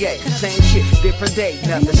from CA. Same shit, different day.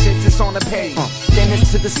 Nothing since it's on the page. Then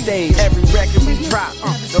it's to the stage. Every record we drop,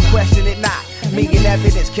 no question it not. Me and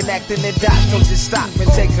evidence connecting the dots, so just stop and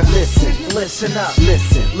take a listen. Listen up,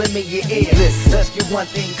 listen. Lend me your ear. Listen. Let's get one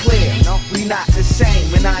thing clear. We not the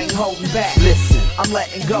same, and I ain't holding back. Listen. I'm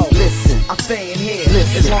letting go. Listen. I'm staying here.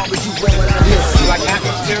 Listen. As long as you willing to listen. Like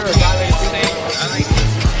atmosphere,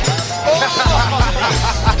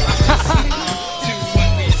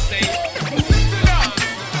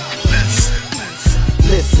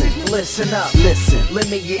 Listen, listen up, listen, lend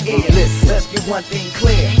me your ear, listen. Let's get one thing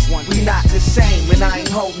clear, we not the same and I ain't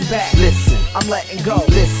holding back. Listen, I'm letting go,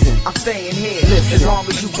 listen, I'm staying here, listen. As long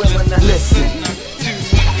as you willing to listen.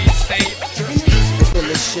 Feel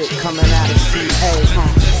this shit coming out of CA,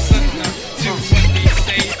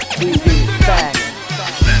 BB,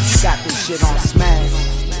 fast, got this shit on smash.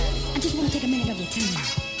 I just want to take a minute of your time,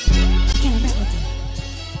 kind of rap with you,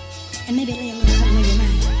 and maybe lay a little something on your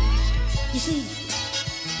mind. You see,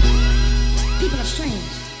 people are strange.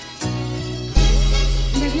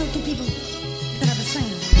 And there's no two people that are the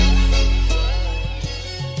same.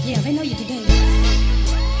 Yeah, they know you today,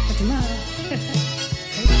 but tomorrow, they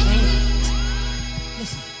change.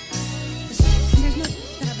 Listen, and there's no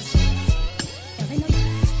that are the same. Yeah, they know you.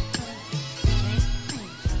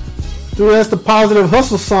 Dude, that's the Positive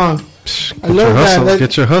Hustle song. I love that.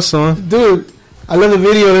 Get your hustle on. Dude, I love the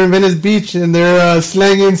video. They're in Venice Beach and they're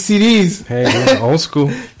slanging CDs. Hey, old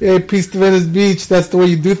school. Hey, peace to Venice Beach. That's the way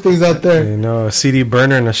you do things out there. You know, a CD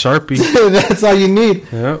burner and a Sharpie. That's all you need.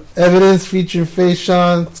 Yep. Evidence featuring Faye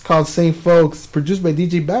Sean. It's called Saint Folks. Produced by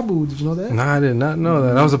DJ Babu. Did you know that? Nah, I did not know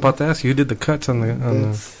that. I was about to ask you who did the cuts on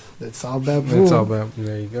the. That's all Babu. It's all Babu.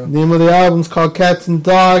 There you go. The name of the album is called Cats and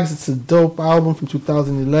Dogs. It's a dope album from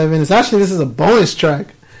 2011. It's actually, this is a bonus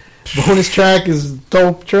track. Bonus track is a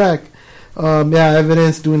dope track. Yeah,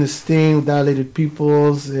 Evidence doing his thing with Dilated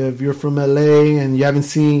Peoples. If you're from LA and you haven't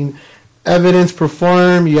seen Evidence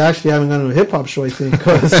perform. You actually haven't gone to a hip hop show, I think,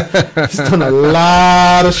 because he's done a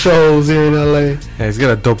lot of shows here in LA. Yeah, he's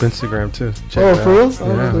got a dope Instagram too. Check it for out.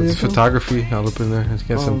 real? Yeah, it's photography all up in there. He's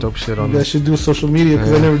got some dope shit on there. I should do social media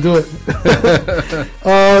because I never do it.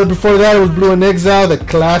 Before that, it was Blue in Exile, the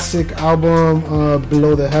classic album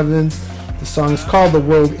Below the Heavens. The song is called The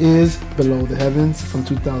World Is Below the Heavens from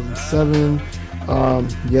 2007.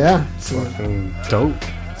 Yeah, so dope.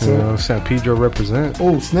 You know, San Pedro represent.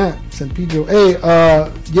 Oh snap, San Pedro. Hey,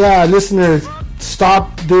 yeah, listeners,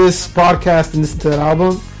 stop this podcast and listen to that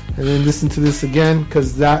album, and then listen to this again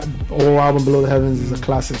because that whole album Below the Heavens is a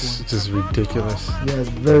classic one. It's just ridiculous. Yeah, it's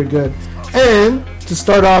very good. And to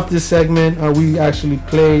start off this segment, we actually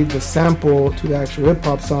played the sample to the actual hip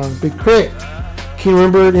hop song Big Crit. Can you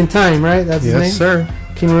remember it in time, right? That's his name. Yes, sir.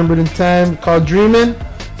 Can you remember it in time? Called Dreamin'.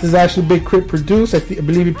 This is actually Big Crit produced. I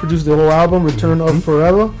believe he produced the whole album, Return of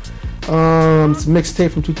Forever. It's a mixtape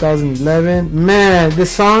from 2011. Man, this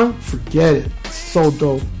song, forget it. It's so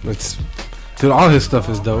dope. Dude, all his stuff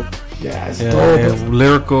is dope. Yeah, it's dope. And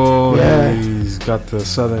lyrical. Yeah. He's got the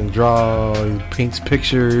southern drawl. He paints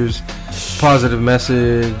pictures. Positive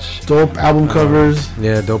message. Dope album covers.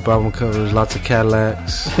 Yeah, dope album covers. Lots of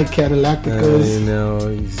Cadillacs. Cadillacticas. You know,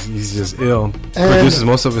 he's just ill. Produces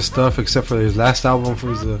most of his stuff except for his last album. For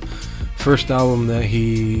his first album that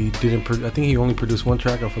he didn't. I think he only produced one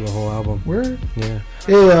track off of the whole album. Word. Yeah.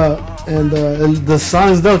 Yeah, and the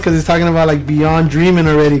song's dope because he's talking about like beyond dreaming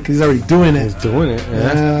already because he's already doing it. He's doing it.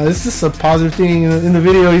 Yeah. It's just a positive thing. In the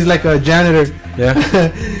video, he's like a janitor. Yeah.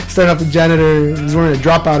 Starting off a janitor. He's wearing a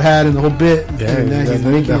dropout hat and the whole bit. Yeah.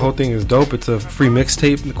 That whole thing is dope. It's a free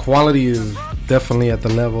mixtape. The quality is definitely at the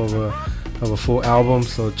level of a full album,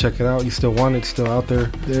 so check it out. You still want it, still out there.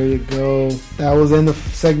 There you go. That was end of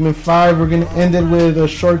segment 5. We're gonna end it with a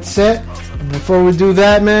short set. Before we do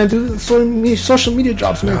that, man, do social media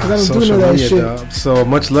drops, man, because I don't do none of that shit. So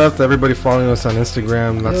much love to everybody following us on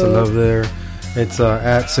Instagram. Lots of love there. It's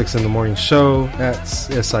at 6 in the Morning Show, at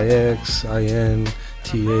SIXINTH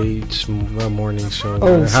morning show.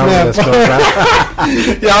 Oh, snap.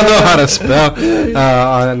 Y'all know how to spell.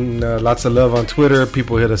 Lots of love on Twitter.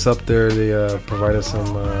 People hit us up there. They provide us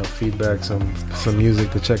some feedback, some music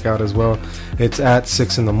to check out as well. It's at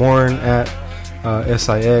 6 in the Morning, at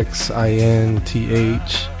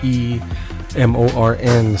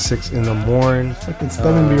SIXINTHEMORN, 6 in the Morning. Fucking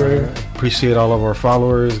spelling bee right here. Appreciate all of our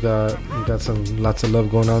followers. Got lots of love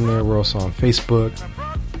going on there. We're also on Facebook.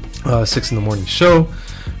 6 in the Morning Show.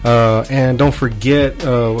 And don't forget,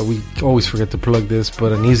 we always forget to plug this,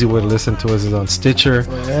 but an easy way to listen to us is on Stitcher.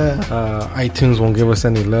 iTunes won't give us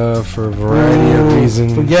any love for a variety of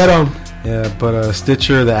reasons. Forget them. Yeah, but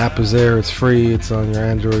Stitcher, the app is there. It's free. It's on your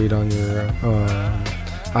Android, on your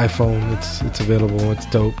iPhone. It's available. It's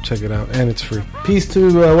dope. Check it out, and it's free. Peace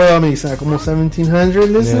to what I mean, it's like almost 1,700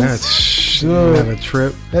 listeners. Yeah, it's good. A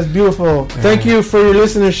trip. That's beautiful. Yeah. Thank you for your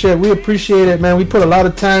listenership. We appreciate it, man. We put a lot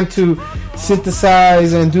of time to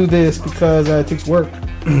synthesize and do this because it takes work.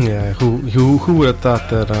 Yeah, who would have thought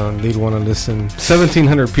that they'd want to listen?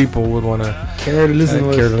 1,700 people would want to care to listen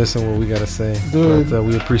what we gotta say. Dude. But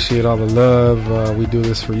we appreciate all the love. We do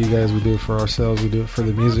this for you guys. We do it for ourselves. We do it for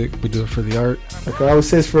the music. We do it for the art. Like I always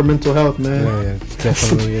say, it's for mental health, man. Yeah, it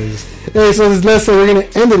definitely is. Hey, so this lesson we're gonna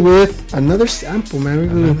end it with another sample, man. We're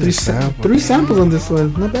doing three samples on this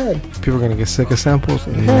one. Not bad. People are gonna get sick of samples.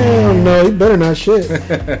 Hell no, you better not. Shit.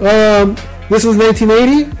 This was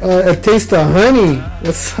 1980. A Taste of Honey.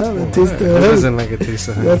 What's up? A Taste of Honey. Who doesn't like A Taste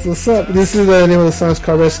of Honey? That's what's up. This is the name of the song. It's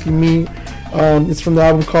called Rescue Me. It's from the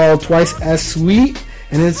album called Twice as Sweet,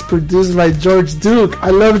 and it's produced by George Duke. I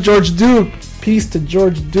love George Duke. Peace to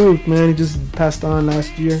George Duke, man. He just passed on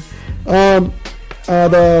last year.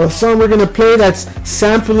 The song we're gonna play that's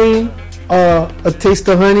sampling A Taste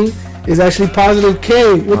of Honey is actually Positive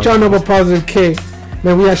K. What y'all know about Positive K?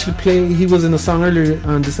 Man, we actually played. He was in a song earlier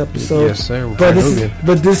on this episode. Yes, sir. But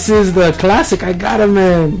this is the classic. I got him,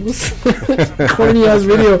 man. Corny ass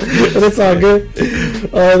video, but it's all good.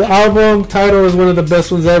 The album title is one of the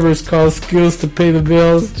best ones ever. It's called "Skills to Pay the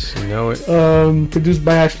Bills." You know it. Produced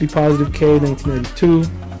by actually Positive K, 1992.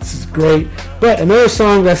 This is great. But another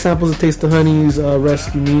song that samples A Taste of Honey's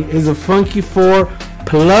 "Rescue Me" is a Funky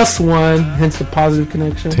 4+1, hence the Positive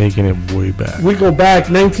connection. Taking it way back. We go back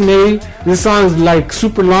 1980. This song is like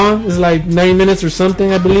super long. It's like 9 minutes or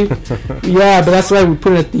something, I believe. Yeah, but that's why we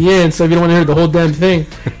put it at the end, so if you don't want to hear the whole damn thing.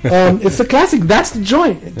 It's a classic. That's the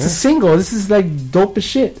joint. It's a single. This is like dope as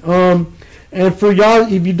shit. And for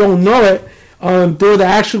y'all, if you don't know it, they were the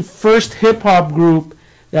actual first hip hop group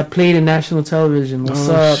that played in national television. What's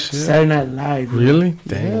up? Shit. Saturday Night Live. Dude. Really?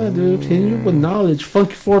 Damn. Yeah, dude. Hitting you with knowledge.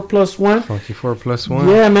 Funky 4+1. Funky 4+1.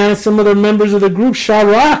 Yeah, man. Some of the members of the group. Sha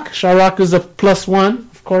Rock. Sha Rock is a +1,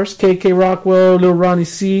 of course. KK Rockwell, Lil Ronnie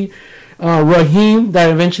C. Raheem, that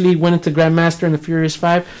eventually went into Grandmaster in the Furious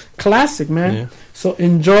 5. Classic, man. Yeah. So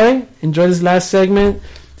enjoy this last segment.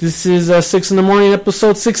 This is 6 in the morning,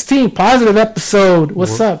 episode 16. Positive episode.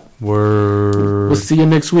 What's up? Word. We'll see you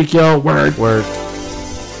next week, yo. Word. Word.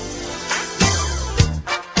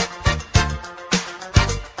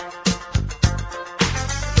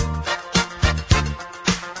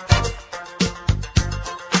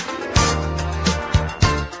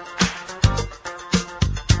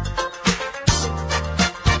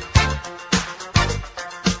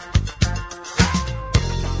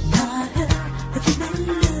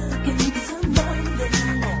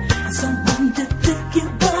 Someone to take you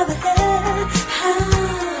by the hand.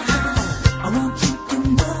 I want you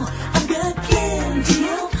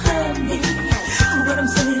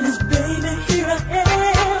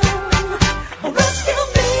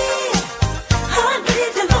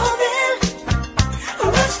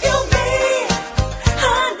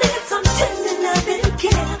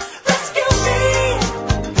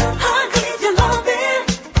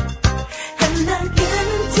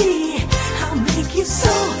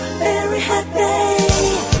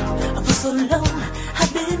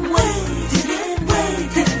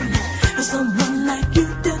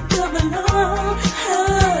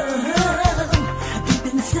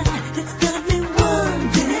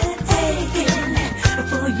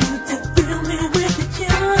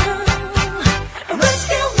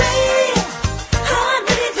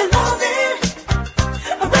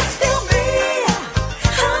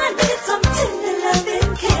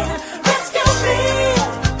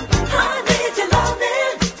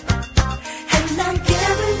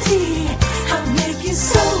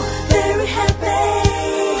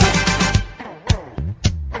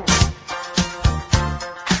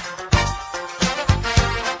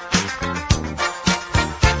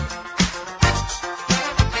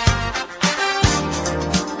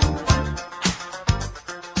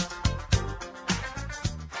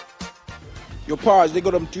Yo, Pars, they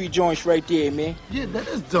got them 3 joints right there, man. Yeah, that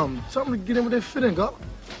is dumb. Tell them to get in with their fitting, go.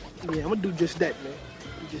 Yeah, I'm gonna do just that, man.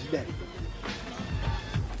 Just that.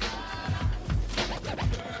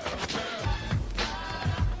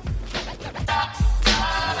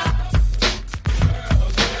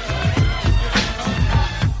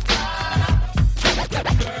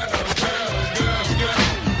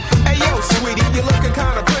 Hey, yo, sweetie, you looking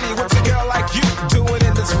kinda pretty. What's a girl like you doing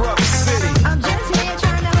in this rough city? I'm just here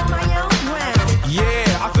trying to hold my own ground.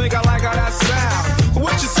 Yeah, I think I like how that sound.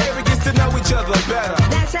 What you say we get to know each other better?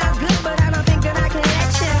 That sounds good, but I don't think that I can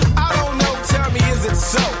let you. I don't know, tell me, is it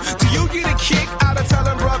so? Do you get a kick out of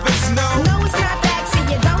telling brothers no? No, it's not that, see,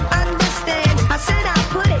 you don't understand. I said I'll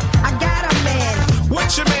put it, I got a man.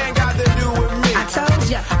 What your man got to do with me? I told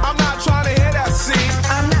ya. I'm not trying to hear that, see?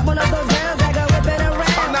 I'm not one of those girls that go whipping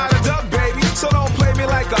around. I'm not a duck, baby, so don't play me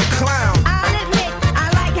like a clown. I'll admit,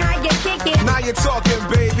 I like how you kick it. Now you're talking,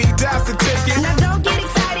 baby, that's the ticket. Now don't get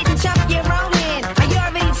excited and chop your own man. I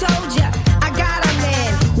already told ya, I got a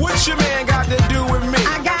man. What your man got to do with me?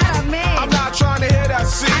 I got a man. I'm not trying to hear that,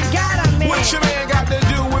 see? I got a man. What your man got to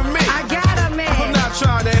do with me? I got a man. I'm not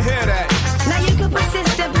trying to hear that. Now you can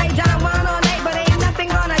persist and play Don Juan all night, but ain't nothing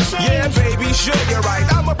gonna change. Yeah, baby, sure you're right.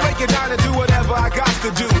 I'ma break it down and do whatever I got to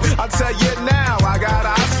do. I'll tell you now, I got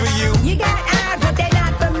eyes for you. You got eyes, but they're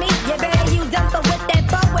not for me. You better use them for what they're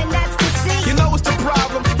for, and that's to see. You know what's the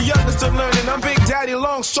problem? Young and still learning. I'm Big Daddy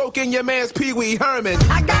Long stroking your man's Pee Wee Herman.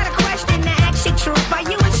 I got a question to ask you, truth. Are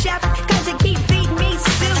you a chef? Cause you keep feeding me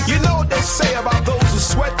soup. You know what they say about those who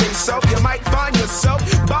sweat themselves. You might find yourself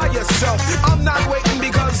by yourself. I'm not waiting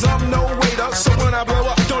because I'm no waiter. So when I blow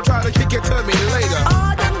up, don't try to kick it to me later.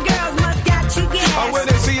 All them girls must got you gas. And when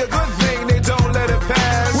they see a good thing, they don't let it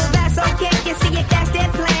pass. Well, that's okay. You see if that's their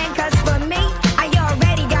plan. Cause for me, I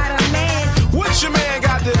already got a man. What your man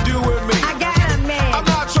got to do with me? I got a man. I'm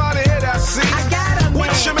not trying to hear that, see? I got a man.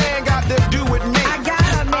 What your man got to do with me? I got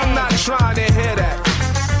a man. I'm not trying to hear that.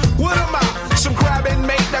 What am I? Some crabbing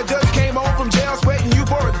mate that just came home from jail, waiting you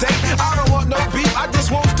for a date. I don't want no beef, I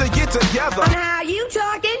just want to get together. On how you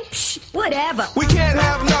talking? Psh, whatever. We can't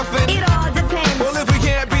have nothing. It all depends. Well, if we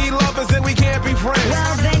can't be lovers, then we can't be friends.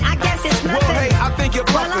 Well, then I guess it's nothing. Well, hey, I think you're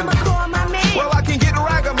Well, bluffing. I'ma call my man. Well, I can get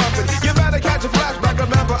ragamuffin. You better catch a flashback.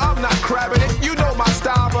 Remember, I'm not crabbing it. You know my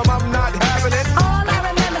style, but I'm not having it. All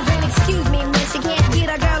I remember is an excuse me, miss. You can't get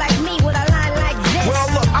a girl like me with a line like this. Well,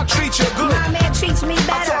 look, I treat you good. My man treats me I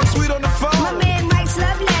better. talk sweet on the phone. My man writes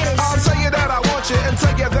love letters. I'll tell you that I want you and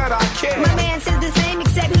tell you that I care. My man says the same,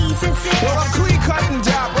 except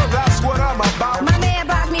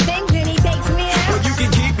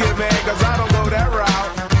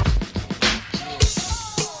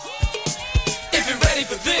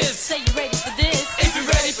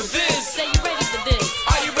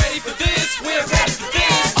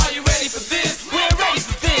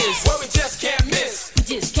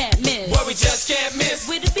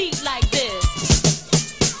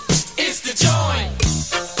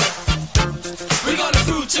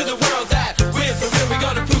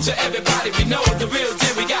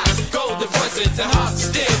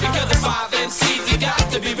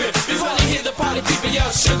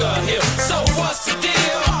Sugar Hill. So what's the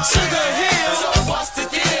deal? Sugar Hill. So what's the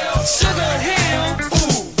deal? Sugar Hill.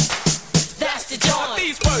 Ooh, that's the joint.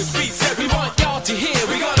 These first beats that we want y'all to hear.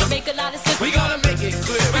 We gonna make a lot of sense. We gonna make it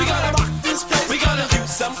clear. We gonna rock this place. We gonna do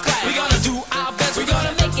some class. We gonna do our best. We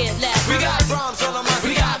gonna make it last. We got rhymes on our mind.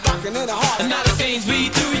 We got rockin' in the heart. And now the things we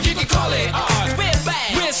do, you can call it art. We're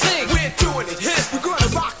back. We're slick. We're doing it hip. We're gonna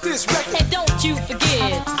rock this record. And don't you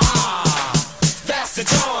forget, That's the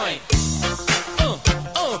joint.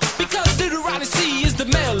 Because Little Ronnie C is the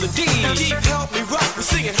melody. Now keep help me rock, we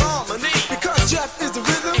sing in harmony. Because Jeff is the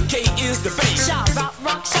rhythm and K is the bass. Shot,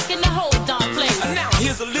 rock, shocking the whole darn place. And now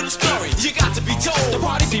here's a little story you got to be told. The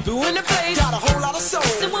party people in the place got a whole lot of soul.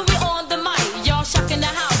 So when we're on the mic, y'all shocking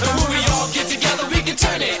the house. And when we all get together, we can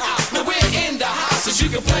turn it out. Now we're in the house, as you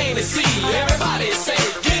can plainly see. Everybody say,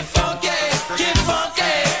 get funky,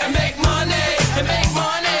 and make money,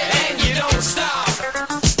 and you don't stop.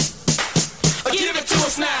 Give it to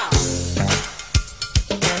us now.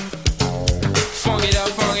 Funk it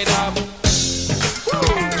up. Woo.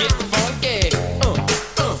 Get funky.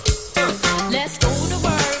 Let's go to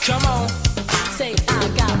work. Come on. Say I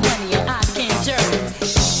got money and I can jerk.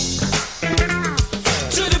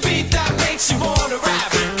 To the beat that makes you wanna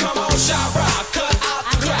rap. Come on, shout rock, cut out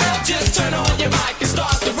the crap. Just turn on your mic and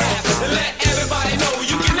start the rap. And let everybody know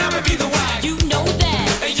you can never be the whack. You know that.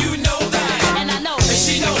 And you know that. And I know. And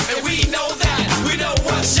she knows, and we know that. We know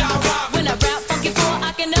what shout rock. When I rap funky for,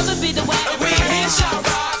 I can never be the whack. And we hear shout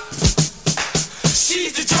rock.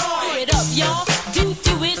 She's the joy. Pour it up, y'all. Do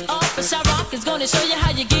it up. But Shy Rock is gonna show you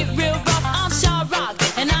how you get real rough. I'm Shy Rock,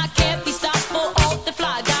 and I can't be stopped for all the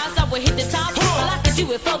fly guys. I will hit the top. Well, I can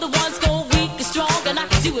do it for the ones go weak and strong, and I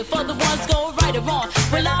can do it for the ones go right or wrong.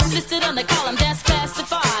 Well, I'm listed on the column that's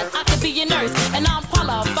classified. I could be a nurse, and I'm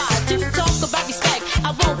qualified to talk about respect.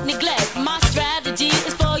 I won't neglect. My strategy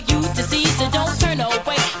is for you to see, so don't turn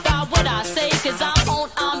away by what I say, 'cause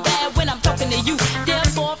I'm bad when I'm talking to you.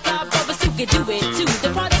 Therefore, fly brothers who can do it too. The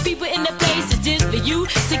party people in the place is just for you.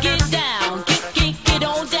 So get down, get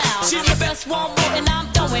on down. She's the best one more, and I'm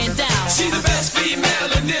throwing down. She's the best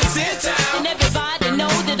female in this here town. And everybody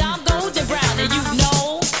know that I'm golden brown, and you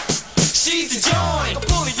know she's the joint. A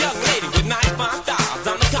bully young lady with nice fine styles.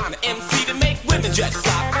 I'm the kind of MC to make women dress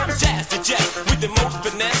fly. I'm Jazz the Jet with the most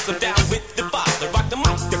finesse. I'm down with the father, rock the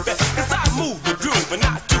mic the best. 'Cause I move the groove and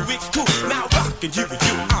I do it cool. Now rockin' you and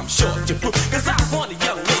you, I'm sure to prove. 'Cause I want a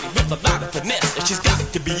young lady with a lot of finesse, and she's got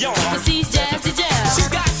to be on. 'cause he's Jazzy Jazz.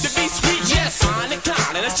 She's got to be sweet, yes, fine and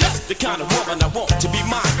kind, and that's just the kind of woman I want to be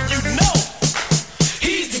mine. You know,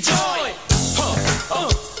 he's the joint.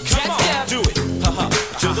 Come on, do it.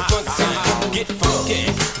 To the funk sound, get funky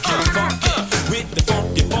with the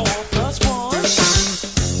funky 4+1.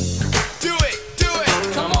 Do it.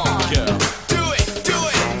 Come on, girl. Do it.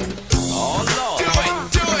 Oh Lord.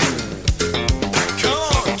 Do it. Come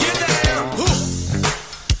on, get down.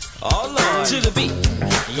 Oh Lord. To the beat.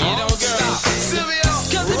 You don't stop. Silvio.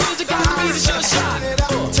 'Cause the music got to be the short shot.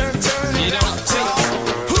 Turn. You don't take.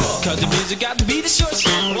 'Cause the music got to be the short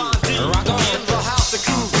shot. Rock on. In the house, a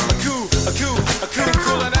cool,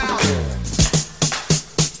 coolin' out.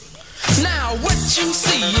 Now what you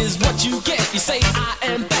see is what you get. You say I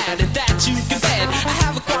am bad and that you can bet. I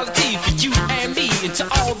have a quality for you and me, and to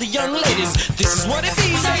all the young ladies, this is what it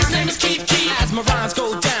be. Say his name is Keith. As my rhymes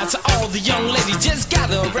go down to all the young ladies, just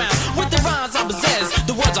gather around with the rhymes I possess,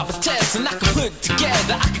 the words I possess, and I can put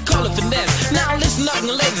together. I can call it finesse. Now listen up,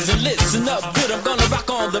 ladies, and listen up good. I'm gonna rock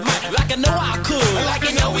on the mic like I know I could, like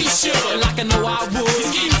I know we should, like I know I would.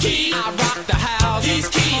 He's Keith. I rock the house. He's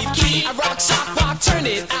Keith. I rock, shock, rock, turn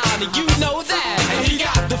it out, and you know that. And he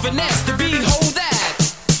got the finesse to behold that.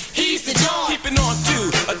 He's the joint. Keeping on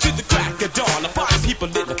to the crack of dawn. The party people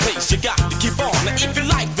in the place, you got to keep on. Now if you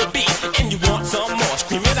like the beat and you want some more,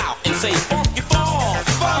 scream it out and say funky fall.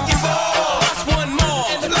 That's one more.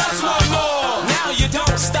 And that's one more. Now you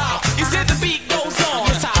don't stop. You said the beat goes on.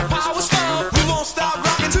 It's how power stuff. We won't stop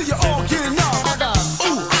rockin' till you all get enough. hold up.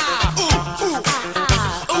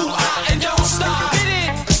 Ooh, and don't stop. Hit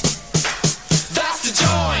it. That's the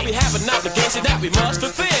joint. We have an obligation that we must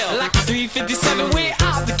fulfill. Like a 357, we're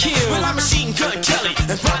out to kill. Well, I'm Machine Gun Kelly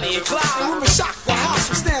and Bonnie and Clyde. We shock the house,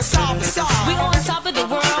 we stand side by side. We on top of the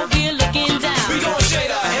world, we're looking down. We gon'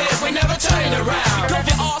 shade our head, we never turn around. Because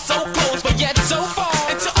we're all so close, but yet so far.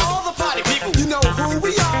 And to all the party people, You know who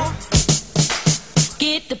we are.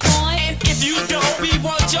 Get the point. and if you don't, we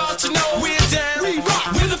want y'all to know we're down. We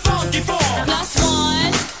rock. We're the funky four. Plus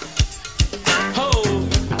one. Ho,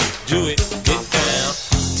 do it, get down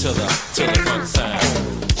to the funk sound.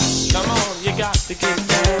 Come on, you got to get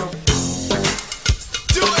down.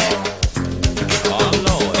 Do it. Oh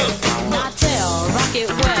Lord. Now tell, rock it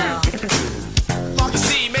well.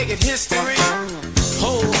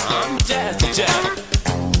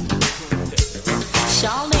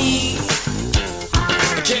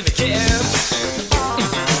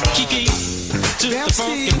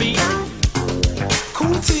 funky beat.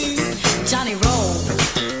 Cool T, Johnny Roll.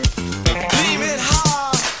 Beaming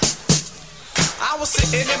hard. I was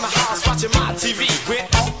sitting in my house watching my TV when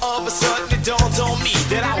all of a sudden it dawned on me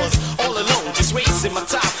that I was all alone, just wasting my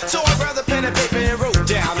time. So I grabbed a pen and paper and wrote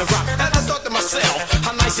down the rhyme. And I thought to myself,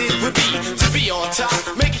 how nice it would be to be on top,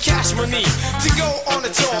 making cash money, to go on a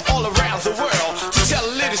tour all around the world, to tell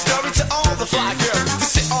a little story to all the fly girls, to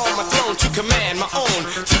sit on my throne, to command my own,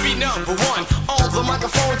 to be number one on the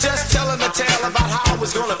microphone, just telling a tale about how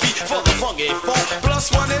it's gonna be for the funky four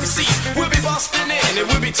plus one MC. We'll be busting in and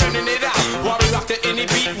we'll be turning it out while we rock to any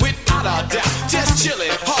beat without a doubt. Just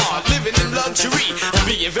chilling hard, living in luxury, and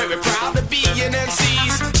being very proud to be an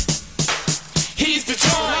MC's. He's the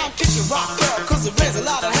joint. I'm kicking rock well, cause it rains a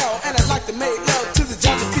lot of hell, and I like to make love to the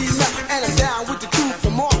judge of female, and I'm down with the crew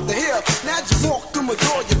from off the hill. Now you walk through my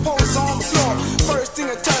door, your pose on the floor. First thing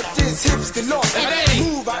I touch is hips galore, and then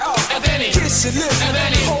move right up, and then kiss your lips, and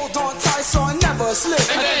then hold on tight so I never slip,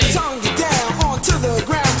 and then tongue you down onto the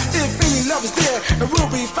ground. If any love is there, it will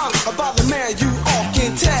be found about the man you all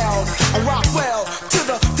can tell. I rock well to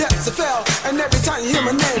the depths of hell, and every time you hear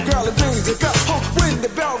my name, girl, it rings a bell. Oh, when the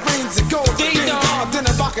bell rings, it goes ding dong. Then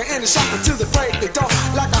I rock her in the shop until the break of dawn,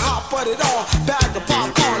 like a hot buttered on bag of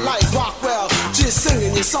popcorn, like Rockwell, just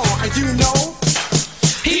singing your song, and you know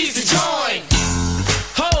he's the joint.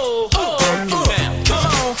 Ho, ho,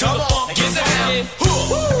 come on, get down.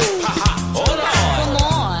 Ha ha, hold on. Come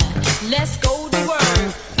on, let's go to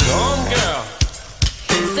work. Come, girl.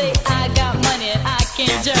 Say I got money and I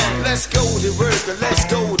can jerk. Let's go to work, let's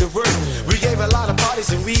go to work. We gave a lot of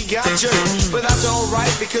parties and we got jerks, but that's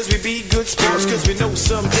alright because we be good sports, cause we know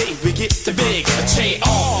someday we get the big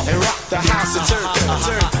J.R. and rock the house.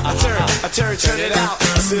 Turn it out.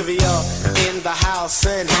 Sylvia in the house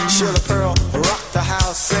and Sheila Pearl rock the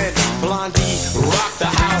house and Blondie rock the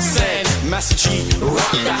house and Master G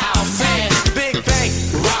rock the house and Big Bang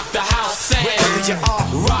rock the house and wherever you are,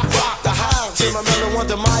 rock the house. Tim Miller on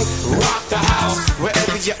the mic, rock the house.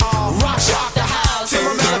 Wherever you are, rock the house. Tim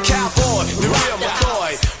Miller Cowboy, the real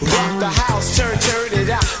McCoy, rock the house. Turn it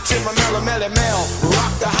out. Tim Miller Melly Mel,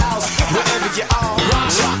 rock the house. Wherever you are,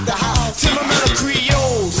 rock the house. Tim Miller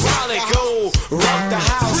Creole, solid gold, rock the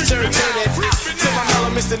house. Turn it out. Tim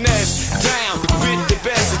Miller Mr. Ness, down with the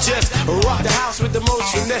best. Just rock the house with the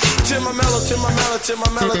most finesse. Tim Miller,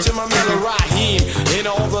 Raheem, in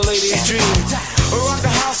all the ladies' dreams. Rock the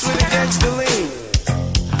house with a gangster lean.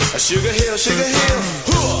 Sugar Hill.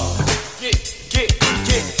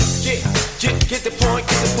 Get the point,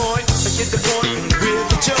 with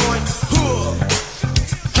the joint.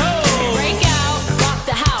 Break out, rock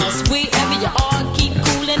the house, wherever you are, keep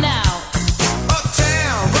cooling out.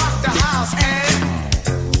 Uptown, rock the house and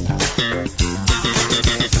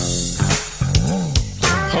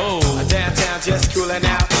downtown, just cooling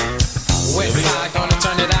out. West side, gonna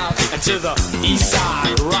turn it out. And to the east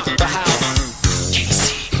side, rock the house.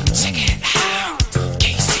 KC, check it out.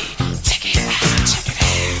 KC, check it out. Check it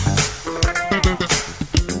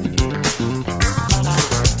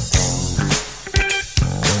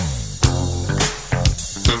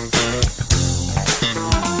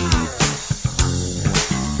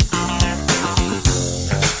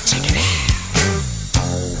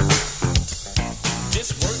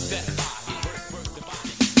Just work that body, work the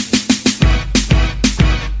body.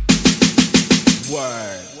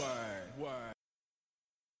 Word.